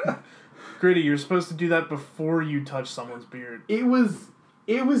there. Gritty, you're supposed to do that before you touch someone's beard. It was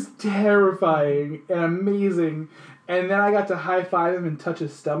terrifying and amazing. And then I got to high-five him and touch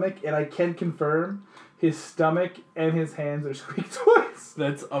his stomach, and I can confirm his stomach and his hands are squeak toys.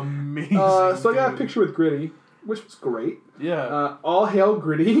 That's amazing. So I got a picture with Gritty, which was great. Yeah. All hail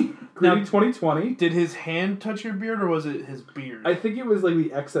Gritty. Gritty now, 2020. Did his hand touch your beard, or was it his beard? I think it was like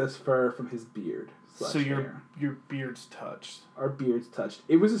the excess fur from his beard. So your beard's touched. Our beards touched.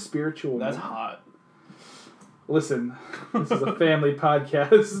 It was a spiritual That's moment. hot. Listen, this is a family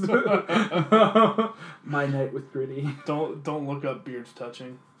podcast. My Night with Gritty. Don't look up beards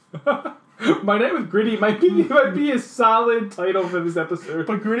touching. My Night with Gritty might be a solid title for this episode.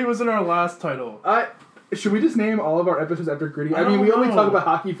 But Gritty was in our last title. Should we just name all of our episodes after Gritty? I mean, we only talk about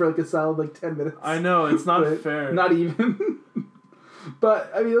hockey for like a solid 10 minutes. I know, it's not fair. Not even.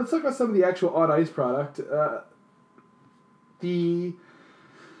 But, I mean, let's talk about some of the actual on-ice product. The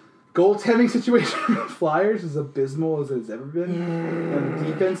goaltending situation for the Flyers is abysmal as it has ever been. And the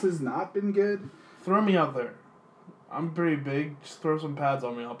defense has not been good. Throw me out there. I'm pretty big. Just throw some pads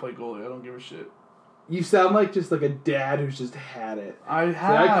on me. I'll play goalie. I don't give a shit. You sound like just like a dad who's just had it. I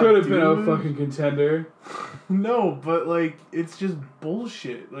could have been a fucking contender. No, but like it's just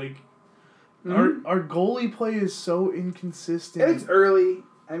bullshit. Like our goalie play is so inconsistent. It's early.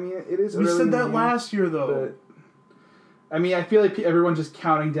 I mean, it is. We early said that last year though. But, I mean, I feel like everyone's just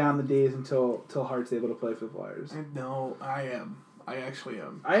counting down the days until Hart's able to play for the Flyers. No, I am. I actually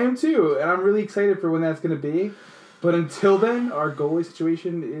am. I am too, and I'm really excited for when that's going to be. But until then, our goalie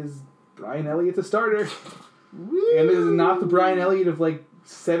situation is Brian Elliott's a starter. Woo! And this is not the Brian Elliott of like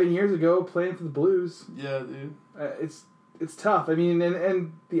 7 years ago playing for the Blues. Yeah, dude. It's tough. I mean,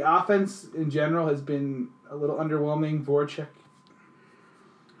 and the offense in general has been a little underwhelming. Voracek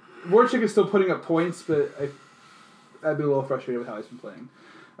is still putting up points, but I'd be a little frustrated with how he's been playing.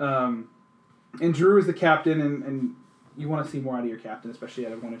 And Drew is the captain, and you want to see more out of your captain, especially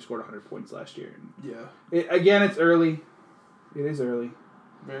out of one who scored 100 points last year. Yeah. Again, it's early. It is early.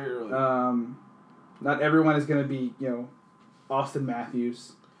 Very early. Not everyone is going to be, Austin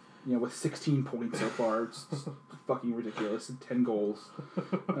Matthews, with 16 points so far. It's just fucking ridiculous. And 10 goals.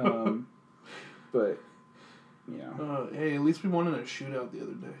 But, hey, at least we won in a shootout the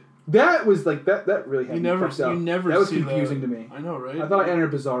other day. That was like, that really had me fucked up. You never that was see confusing to me. I know, right? I thought I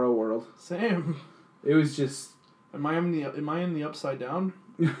entered a bizarro world. Same. It was just, Am I in the upside down?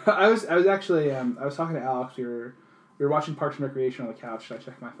 I was actually I was talking to Alex. We were watching Parks and Recreation on the couch, and I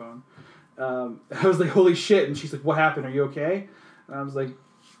checked my phone. I was like, "Holy shit!" And she's like, "What happened? Are you okay?" And I was like,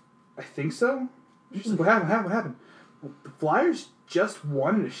 "I think so." She's like, "What happened? What happened?" Well, the Flyers just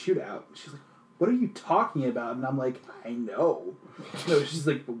won in a shootout. She's like, "What are you talking about?" And I'm like, "I know." No, she's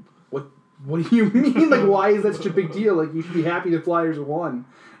like, "What? What do you mean? Like, why is that such a big deal? Like, you should be happy the Flyers won."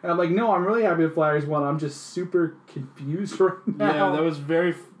 And I'm like, "No, I'm really happy the Flyers won. I'm just super confused right now." Yeah, that was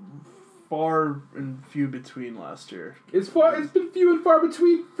very far and few between last year. It's been few and far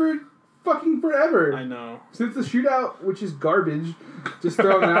between for fucking forever. I know. Since the shootout, which is garbage, just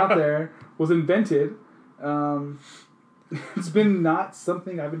throwing it out there, was invented, it's been not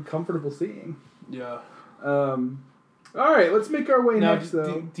something I've been comfortable seeing. Yeah. All right, let's make our way now, next,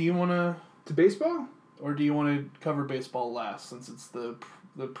 though. Do you want to baseball? Or do you want to cover baseball last, since it's the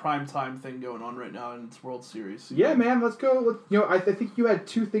prime time thing going on right now in its World Series? Yeah, man, let's go. I think you had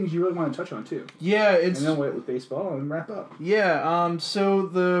two things you really want to touch on, too. Yeah, it's... And then wait with baseball and wrap up. Yeah, so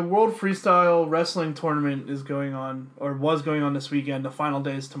the World Freestyle Wrestling Tournament is going on, or was going on this weekend. The final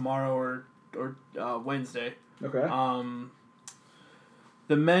day is tomorrow or Wednesday. Okay.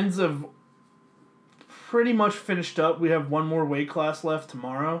 The men's have pretty much finished up. We have one more weight class left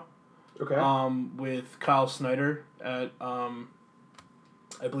tomorrow. Okay. With Kyle Snyder at,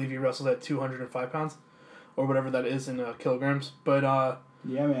 I believe he wrestles at 205 pounds, or whatever that is in kilograms. But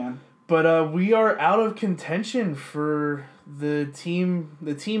yeah, man. But we are out of contention for the team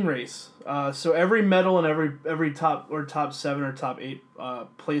race. So every medal and every top 7 or top 8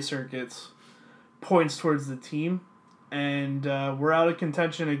 placer gets points towards the team, and we're out of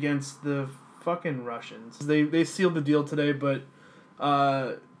contention against the fucking Russians. They sealed the deal today, but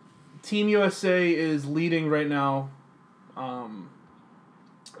Team USA is leading right now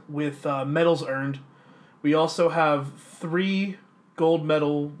with medals earned. We also have 3 gold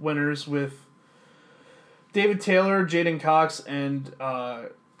medal winners with David Taylor, Jaden Cox, and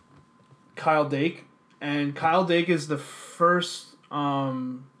Kyle Dake. And Kyle Dake is the first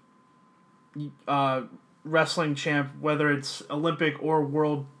wrestling champ, whether it's Olympic or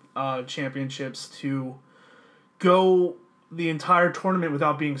World Championships, to go the entire tournament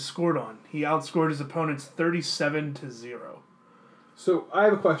without being scored on. He outscored his opponents 37-0. So I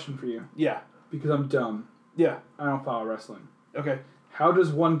have a question for you. Yeah. Because I'm dumb. Yeah. I don't follow wrestling. Okay. How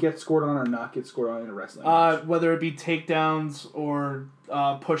does one get scored on or not get scored on in a wrestling match? Whether it be takedowns or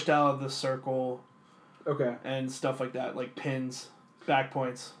pushed out of the circle. Okay. And stuff like that, like pins, back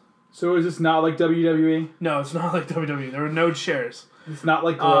points. So is this not like WWE? No, it's not like WWE. There are no chairs. It's not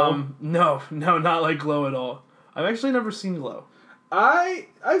like Glow? No, not like Glow at all. I've actually never seen Glow.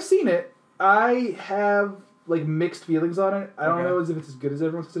 I've seen it. I have like mixed feelings on it. I don't know if it's as good as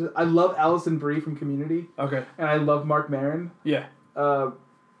everyone says it. I love Allison Brie from Community. Okay. And I love Mark Maron. Yeah. I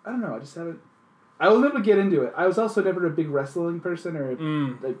don't know. I just haven't. I was able to get into it. I was also never a big wrestling person or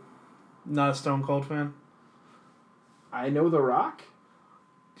like. Not a Stone Cold fan. I know The Rock.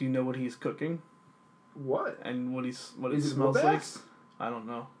 Do you know what he's cooking? What? And what it Is smells it like? I don't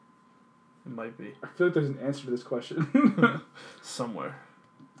know. It might be. I feel like there's an answer to this question. Somewhere.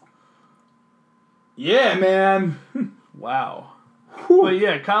 Yeah, man. Wow. Whew. But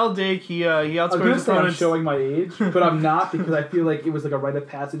yeah, Kyle Dake, he outscored his opponents. I'm showing my age, but I'm not, because I feel like it was like a rite of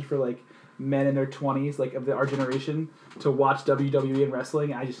passage for like men in their 20s, like of our generation, to watch WWE and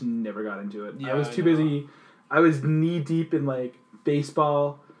wrestling. I just never got into it. Yeah, I was too busy. I was knee deep in like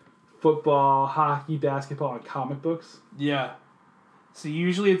baseball, football, hockey, basketball, and comic books. Yeah. So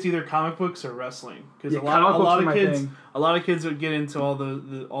usually it's either comic books or wrestling, because a lot of kids would get into all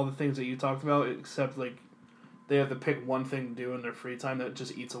the things that you talked about, except like they have to pick one thing to do in their free time that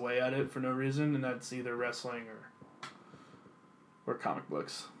just eats away at it for no reason, and that's either wrestling or comic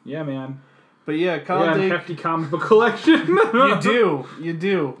books. Yeah, man. But yeah, Kyle Dake, hefty comic book collection. You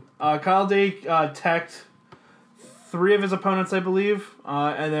do. Kyle Dake teched 3 of his opponents, I believe,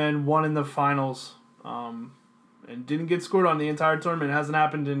 and then won in the finals. And didn't get scored on the entire tournament. It hasn't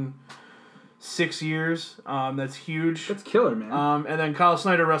happened in 6 years. That's huge. That's killer, man. And then Kyle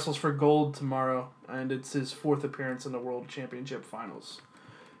Snyder wrestles for gold tomorrow, and it's his 4th appearance in the World Championship Finals.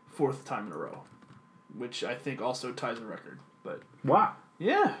 4th time in a row, which I think also ties a record. But wow.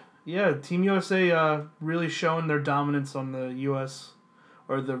 Yeah. Team USA really showing their dominance on the U.S.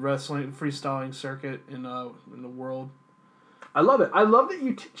 or the wrestling freestyling circuit in the world. I love it. I love that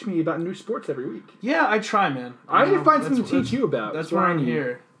you teach me about new sports every week. Yeah, I try, man. I need to find something to teach you about. That's why I'm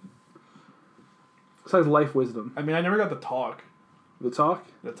here. Besides life wisdom. I mean, I never got the talk. The talk?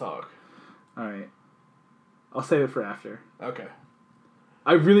 The talk. All right. I'll save it for after. Okay.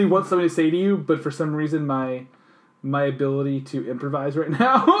 I really want something to say to you, but for some reason my my ability to improvise right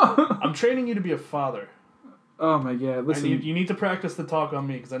now. I'm training you to be a father. Oh my god! Listen, you need to practice the talk on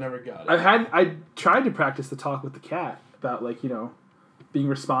me because I never got it. I tried to practice the talk with the cat about being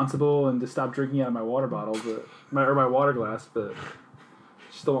responsible and to stop drinking out of my water bottle, but my water glass, but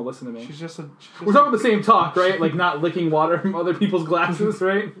she still won't listen to me. We're talking the same talk, right? Like not licking water from other people's glasses,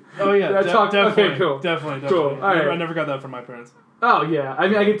 right? Oh yeah, definitely. Okay, cool. Definitely. Cool. All right. I never got that from my parents. Oh yeah, I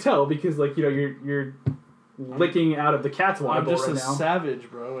mean I could tell because you're licking out of the cat's water bowl right now. I'm just a savage,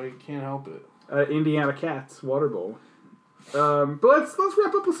 bro. I can't help it. Indiana Cats water bowl. But let's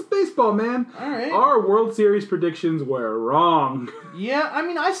wrap up with some baseball, man. All right. Our World Series predictions were wrong. Yeah, I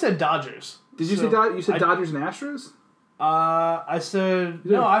mean, I said Dodgers. Did you say Dodgers and Astros? I said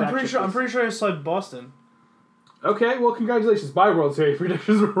no. I'm pretty sure I said Boston. Okay, well, congratulations. My World Series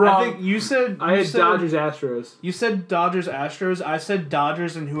predictions were wrong. I think you said Dodgers Astros. You said Dodgers Astros. I said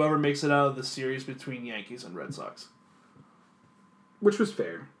Dodgers and whoever makes it out of the series between Yankees and Red Sox. Which was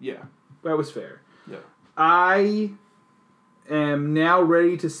fair. Yeah. That was fair. Yeah. I am now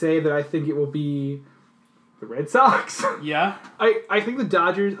ready to say that I think it will be the Red Sox. Yeah. I think the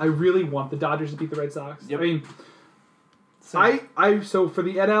Dodgers. I really want the Dodgers to beat the Red Sox. Yep. I mean, so for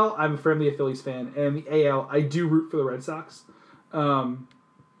the NL, I'm firmly a Phillies fan, and the AL, I do root for the Red Sox. But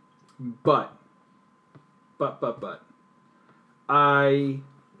I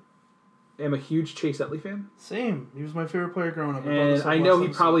am a huge Chase Utley fan. Same. He was my favorite player growing up. And I know he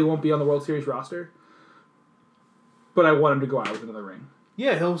probably won't be on the World Series roster, but I want him to go out with another ring.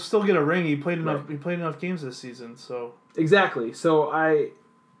 Yeah, he'll still get a ring. He played enough. Right. He played enough games this season, so exactly. So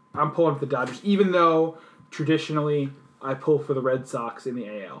I'm pulling for the Dodgers, even though traditionally I pull for the Red Sox in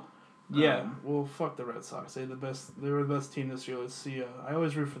the AL. Yeah, well, fuck the Red Sox. They were the best team this year. Let's see. I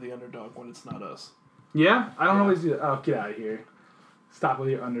always root for the underdog when it's not us. Yeah, I don't always do that. Oh, get out of here! Stop with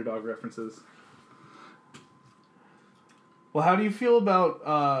your underdog references. Well, how do you feel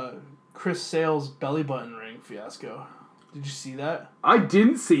about Chris Sale's belly button ring fiasco? Did you see that? I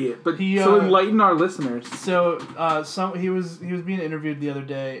didn't see it, but so enlighten our listeners. So, he was being interviewed the other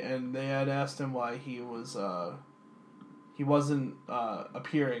day, and they had asked him why he wasn't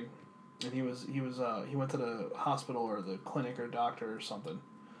appearing, and he went to the hospital or the clinic or doctor or something.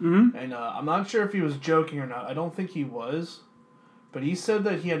 Mm-hmm. And I'm not sure if he was joking or not. I don't think he was, but he said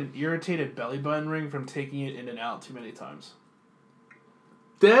that he had an irritated belly button ring from taking it in and out too many times.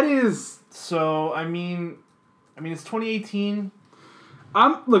 That is so. I mean, it's 2018.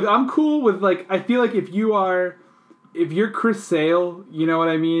 I'm cool with I feel like if you're Chris Sale, you know what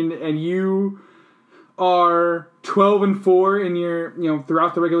I mean, and you are 12-4 in your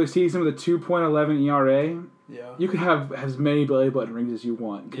throughout the regular season with a 2.11 ERA. Yeah. You can have as many belly button rings as you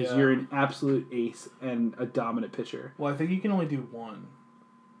want because you're an absolute ace and a dominant pitcher. Well, I think you can only do one.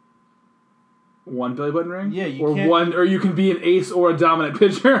 One belly button ring? Yeah, or you can be an ace or a dominant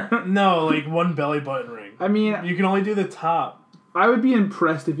pitcher. No, one belly button ring. I mean, you can only do the top. I would be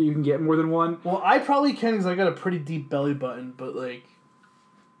impressed if you can get more than one. Well, I probably can because I got a pretty deep belly button, but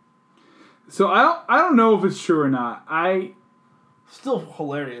So I don't know if it's true or not. Still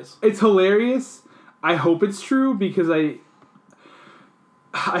hilarious. It's hilarious. I hope it's true because I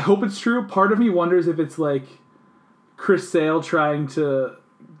hope it's true. Part of me wonders if it's Chris Sale trying to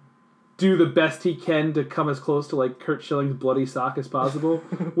do the best he can to come as close to Curt Schilling's bloody sock as possible,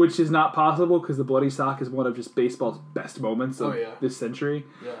 which is not possible because the bloody sock is one of just baseball's best moments of this century.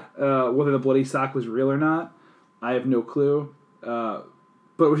 Yeah. Whether the bloody sock was real or not, I have no clue. But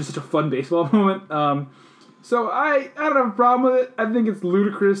it was just such a fun baseball moment. So I don't have a problem with it. I think it's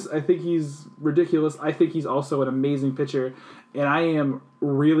ludicrous. I think he's ridiculous. I think he's also an amazing pitcher, and I am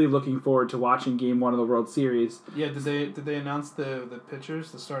really looking forward to watching Game 1 of the World Series. Yeah, did they announce the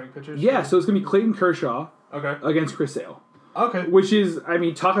pitchers, the starting pitchers? Yeah, so it's going to be Clayton Kershaw against Chris Sale. Okay. Which is,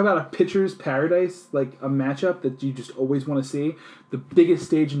 talk about a pitcher's paradise, a matchup that you just always want to see. The biggest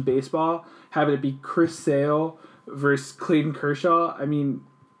stage in baseball, having it be Chris Sale versus Clayton Kershaw.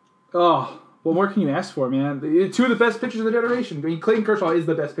 What more can you ask for, man? Two of the best pitchers of the generation. Clayton Kershaw is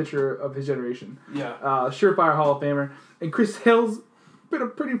the best pitcher of his generation. Yeah. Surefire Hall of Famer. And Chris Sale's been a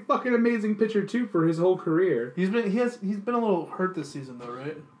pretty fucking amazing pitcher, too, for his whole career. He's been a little hurt this season, though,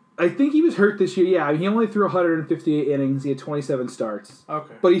 right? I think he was hurt this year, yeah. He only threw 158 innings. He had 27 starts.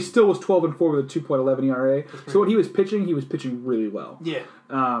 Okay. But he still was 12-4 with a 2.11 ERA. So when he was pitching really well. Yeah.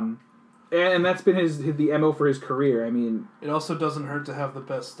 And that's been the MO for his career. It also doesn't hurt to have the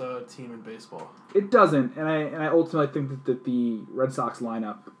best team in baseball. It doesn't, and I ultimately think that the Red Sox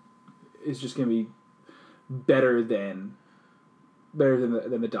lineup is just going to be better than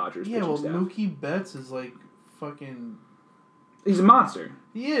the Dodgers. Yeah, well, staff. Mookie Betts is fucking He's a monster.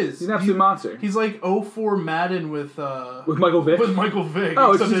 He is. He's an absolute monster. He's like 04 Madden with Michael Vick. With Michael Vick.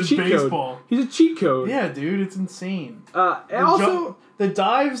 Oh, it's just a cheat baseball. code. He's a cheat code. Yeah, dude, it's insane. And also the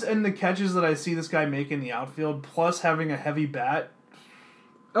dives and the catches that I see this guy make in the outfield, plus having a heavy bat.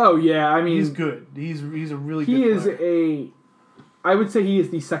 Oh yeah, I mean he's good. He's a really he good player. is I would say he is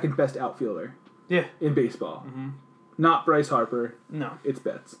the second best outfielder. Yeah. In baseball. Mm-hmm. Not Bryce Harper. No. It's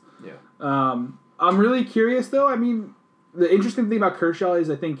Betts. Yeah. I'm really curious though. I mean, the interesting thing about Kershaw is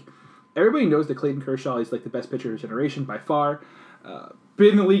I think everybody knows that Clayton Kershaw is like the best pitcher of his generation by far. Been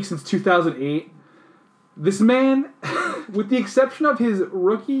in the league since 2008. This man, with the exception of his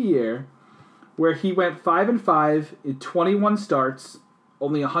rookie year, where he went 5-5 in 21 starts,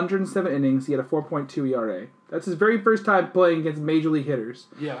 only 107 innings, he had a 4.2 ERA. That's his very first time playing against major league hitters.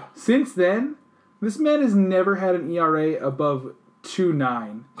 Yeah. Since then, this man has never had an ERA above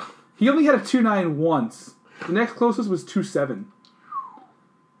 2.9. He only had a 2.9 once. The next closest was 2.7.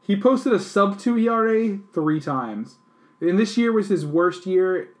 He posted a sub-2 ERA 3 times. And this year was his worst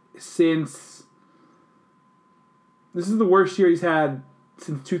year since... This is the worst year he's had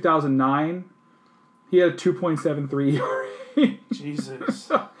since 2009. He had a 2.73 ERA.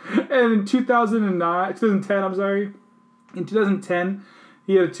 Jesus. And in 2010, I'm sorry. In 2010,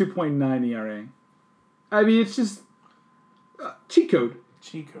 he had a 2.9 ERA. I mean, it's just... cheat code.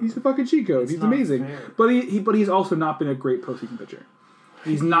 Cheat code. He's a fucking cheat code. He's amazing. Fair. But he's also not been a great postseason pitcher.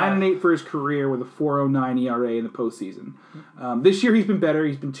 He's 9-8 for his career with a 4.09 ERA in the postseason. This year he's been better.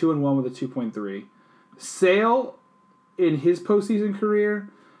 He's been 2-1 with a 2.3. Sale in his postseason career,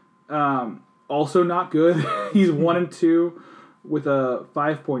 also not good. He's 1-2 with a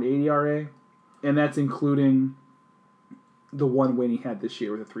 5.8 ERA, and that's including the one win he had this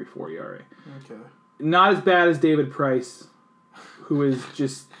year with a 3.4 ERA. Okay. Not as bad as David Price, who is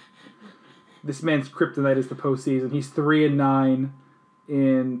just this man's kryptonite is the postseason. He's 3-9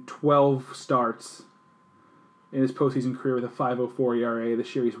 in 12 starts in his postseason career with a 5.04 ERA.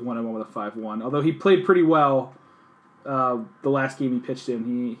 This year he's 1-1 with a 5.1. Although he played pretty well the last game he pitched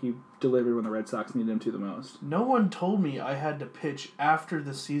in. He delivered when the Red Sox needed him to the most. No one told me I had to pitch after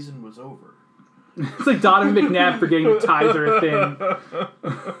the season was over. It's like Donovan McNabb forgetting the ties are a thing.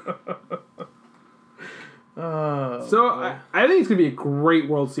 I think it's going to be a great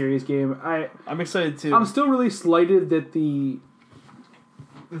World Series game. I'm excited too. I'm still really slighted that the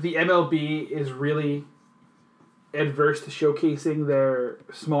MLB is really adverse to showcasing their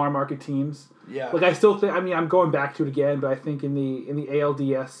smaller market teams. Yeah. Like I still think, I mean, I'm going back to it again, but I think in the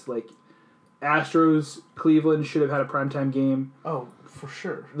ALDS, like Astros, Cleveland should have had a primetime game. Oh, for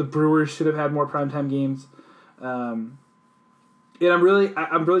sure. The Brewers should have had more primetime games. And I'm really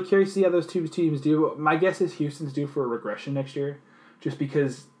curious to see how those two teams do. My guess is Houston's due for a regression next year, just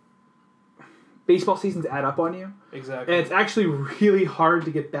because baseball seasons add up on you. Exactly. And it's actually really hard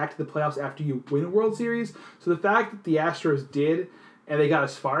to get back to the playoffs after you win a World Series. So the fact that the Astros did, and they got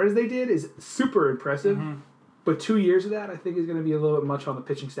as far as they did, is super impressive. Mm-hmm. But 2 years of that, I think, is going to be a little bit much on the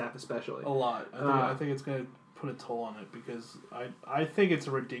pitching staff especially. A lot. I think it's going to put a toll on it because I think it's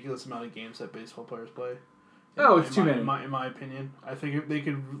a ridiculous amount of games that baseball players play. It's too many. In my opinion. I think they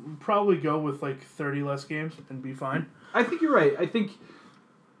could probably go with like 30 less games and be fine. I think you're right. I think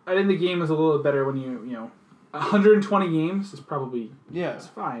the game is a little bit better when you 120 games is probably it's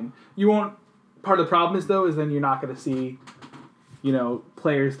fine. You won't. Part of the problem is then you're not going to see,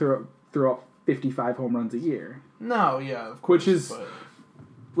 players throw up 55 home runs a year. No, yeah, of course. Which is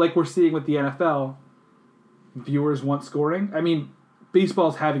like we're seeing with the NFL. Viewers want scoring. I mean,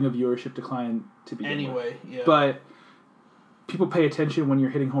 baseball's having a viewership decline to begin anyway. with. Yeah, but people pay attention when you're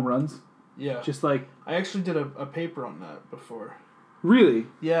hitting home runs. Yeah, just like I actually did a paper on that before. Really?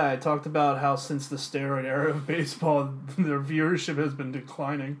 Yeah, I talked about how since the steroid era of baseball, their viewership has been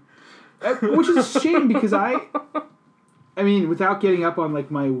declining. Which is a shame because I mean, without getting up on like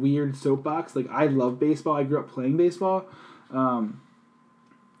my weird soapbox, like I love baseball. I grew up playing baseball.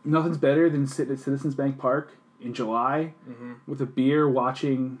 Nothing's better than sitting at Citizens Bank Park in July with a beer,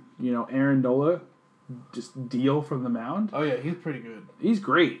 watching Aaron Nola just deal from the mound. Oh yeah, he's pretty good. He's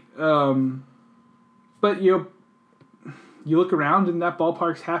great. But you look around and that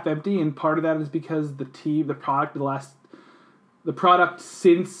ballpark's half empty, and part of that is because the product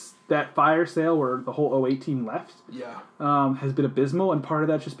since that fire sale where the whole 08 team left has been abysmal, and part of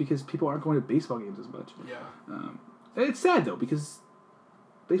that's just because people aren't going to baseball games as much. Yeah. It's sad though because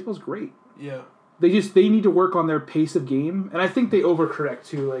baseball's great. Yeah. They need to work on their pace of game, and I think they overcorrect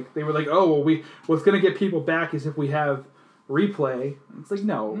too. Like they were like, oh well, what's gonna get people back is if we have replay. It's like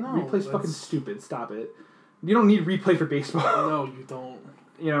no replay's fucking stupid. Stop it. You don't need replay for baseball. No, you don't.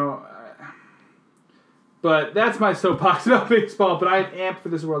 But that's my soapbox about baseball. But I'm amped for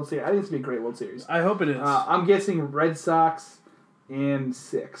this World Series. I think it's going to be a great World Series. I hope it is. I'm guessing Red Sox in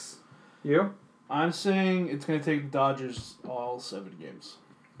 6. You? I'm saying it's going to take the Dodgers all 7 games.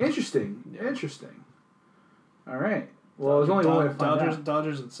 Interesting. Yeah. Interesting. All right. Well, there's only one way to find out.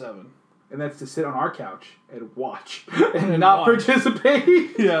 Dodgers in 7. And that's to sit on our couch and watch and not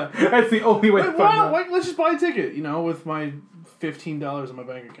participate. Yeah. That's the only way to find out. Let's just buy a ticket, with my $15 in my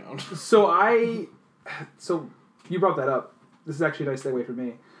bank account. So you brought that up. This is actually a nice segue for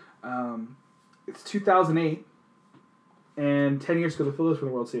me. It's 2008, and 10 years ago the Phillies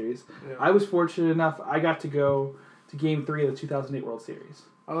won the World Series. Yeah. I was fortunate enough, I got to go to Game 3 of the 2008 World Series.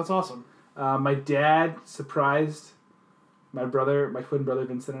 Oh, that's awesome. My dad surprised my twin brother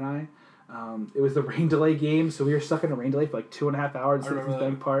Vincent and I. It was the rain delay game, so we were stuck in a rain delay for like 2.5 hours at Citizens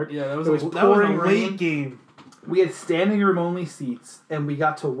Bank Park. Yeah, that was a late game. We had standing room only seats, and we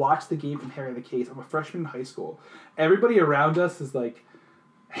got to watch the game from Harry the Case. I'm a freshman in high school. Everybody around us is like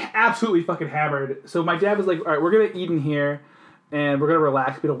absolutely fucking hammered. So my dad was like, all right, we're going to eat in here, and we're going to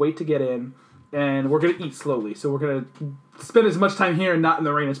relax. We're going to wait to get in, and we're going to eat slowly. So we're going to spend as much time here and not in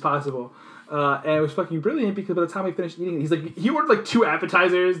the rain as possible. And it was fucking brilliant because by the time we finished eating, he ordered like 2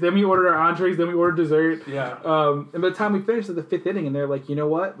 appetizers, then we ordered our entrees, then we ordered dessert. Yeah. And by the time we finished at the 5th inning, and they're like, you know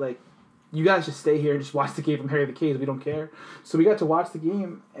what? Like, you guys just stay here and just watch the game from Harry the Case. We don't care. So we got to watch the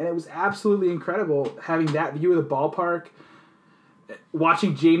game, and it was absolutely incredible having that view of the ballpark,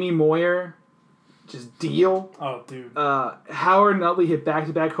 watching Jamie Moyer just deal. Oh, dude. Howard and Utley hit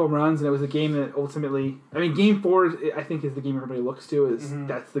back-to-back home runs, and it was a game that ultimately... I mean, Game 4, I think, is the game everybody looks to.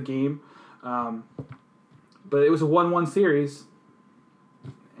 That's the game. But it was a 1-1 series,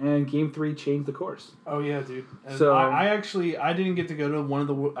 and Game 3 changed the course. Oh yeah, dude. And so I didn't get to go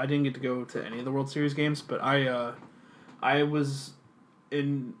to I didn't get to go to any of the World Series games, but I had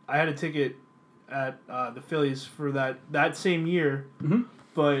a ticket at the Phillies for that same year,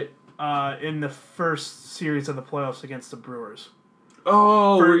 but in the first series of the playoffs against the Brewers.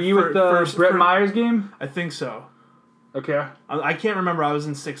 Oh, were you at the Brett Myers game? I think so. Okay. I can't remember. I was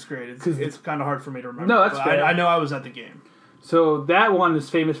in 6th grade. It's kind of hard for me to remember. No, that's fair. I know I was at the game. So that one is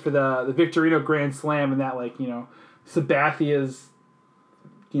famous for the Victorino Grand Slam and that, like, Sabathia's,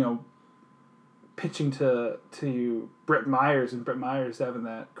 pitching to Brett Myers and Brett Myers having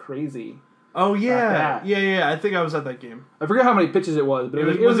that crazy. Oh, yeah. Yeah. I think I was at that game. I forget how many pitches it was, but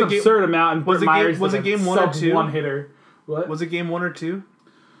it was an absurd amount. And Brett Myers was it game 1 or 2? One hitter. What? Was it game 1 or 2?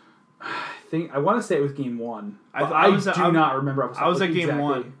 I want to say it was game 1. I do not remember. I was at game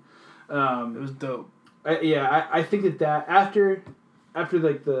exactly. 1. It was dope. I think that after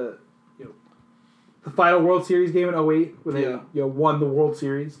like the final World Series game in 2008 where they won the World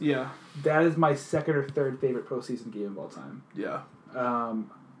Series. Yeah. That is my second or third favorite postseason game of all time. Yeah.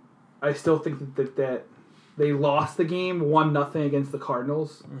 I still think that they lost the game 1-0 against the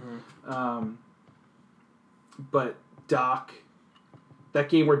Cardinals. But Doc, that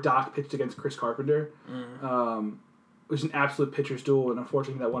game where Doc pitched against Chris Carpenter, it was an absolute pitcher's duel, and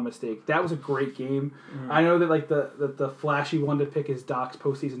unfortunately that one mistake. That was a great game. I know that like the flashy one to pick is Doc's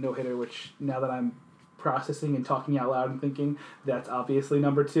postseason no-hitter, which now that I'm processing and talking out loud and thinking, that's obviously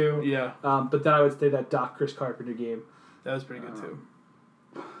number 2. Yeah. But then I would say that Doc Chris Carpenter game. That was pretty good too.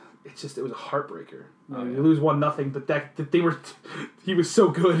 It was a heartbreaker. You lose 1-0, but he was so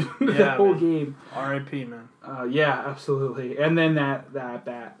good that whole game. R.I.P. man. Yeah, absolutely. And then that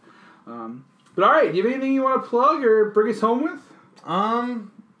bat. But all right, do you have anything you want to plug or bring us home with?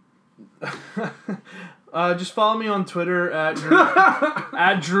 Just follow me on Twitter at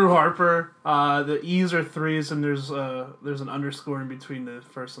Drew Harper. The E's are 3s, and there's an underscore in between the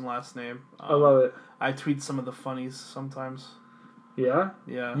first and last name. I love it. I tweet some of the funnies sometimes. Yeah?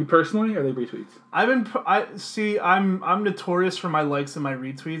 Yeah. You personally, or are they retweets? I'm notorious for my likes and my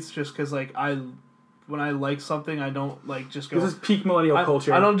retweets, just because like when I like something, I don't like just go. This is peak millennial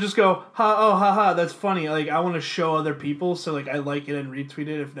culture. I don't just go ha, that's funny. Like I want to show other people, so like I like it and retweet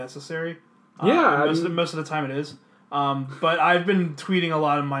it if necessary. Yeah, most of the time it is. But I've been tweeting a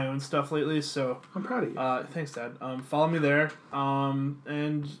lot of my own stuff lately, so I'm proud of you. Thanks, Dad. Follow me there.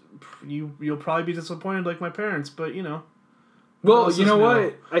 And you'll probably be disappointed like my parents, but Well, you know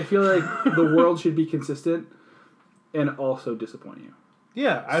what? I feel like the world should be consistent and also disappoint you.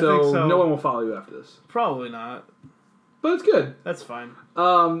 Yeah, I think so. No one will follow you after this. Probably not. But it's good. That's fine.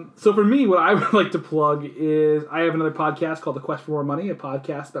 So for me, what I would like to plug is I have another podcast called The Quest for More Money, a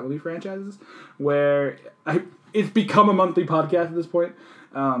podcast about movie franchises, where it's become a monthly podcast at this point.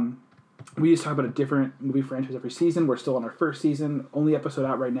 We just talk about a different movie franchise every season. We're still on our first season. Only episode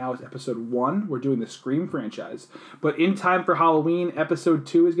out right now is episode 1. We're doing the Scream franchise. But in time for Halloween, episode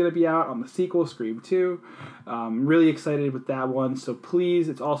 2 is going to be out on the sequel, Scream 2. Really excited with that one. So please,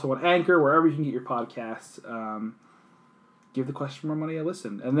 it's also on Anchor, wherever you can get your podcasts. Give The Question More Money a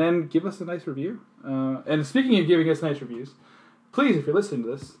listen. And then give us a nice review. And speaking of giving us nice reviews, please, if you're listening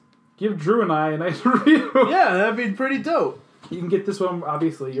to this, give Drew and I a nice review. Yeah, that'd be pretty dope. You can get this one,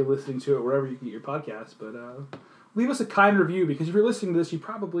 obviously, you're listening to it wherever you can get your podcast, but leave us a kind review, because if you're listening to this, you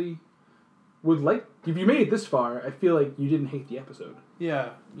probably would like, if you made it this far, I feel like you didn't hate the episode. Yeah,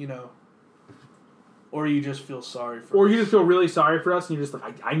 or you just feel sorry for us. Or you just feel really sorry for us, and you're just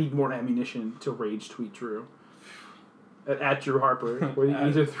like, I need more ammunition to rage tweet Drew. At Drew Harper, where the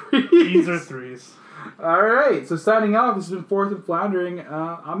E's are 3s. E's are 3s. Alright, so signing off, this has been Fourth and Floundering.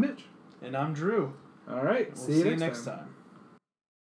 I'm Mitch. And I'm Drew. Alright, We'll see you next time.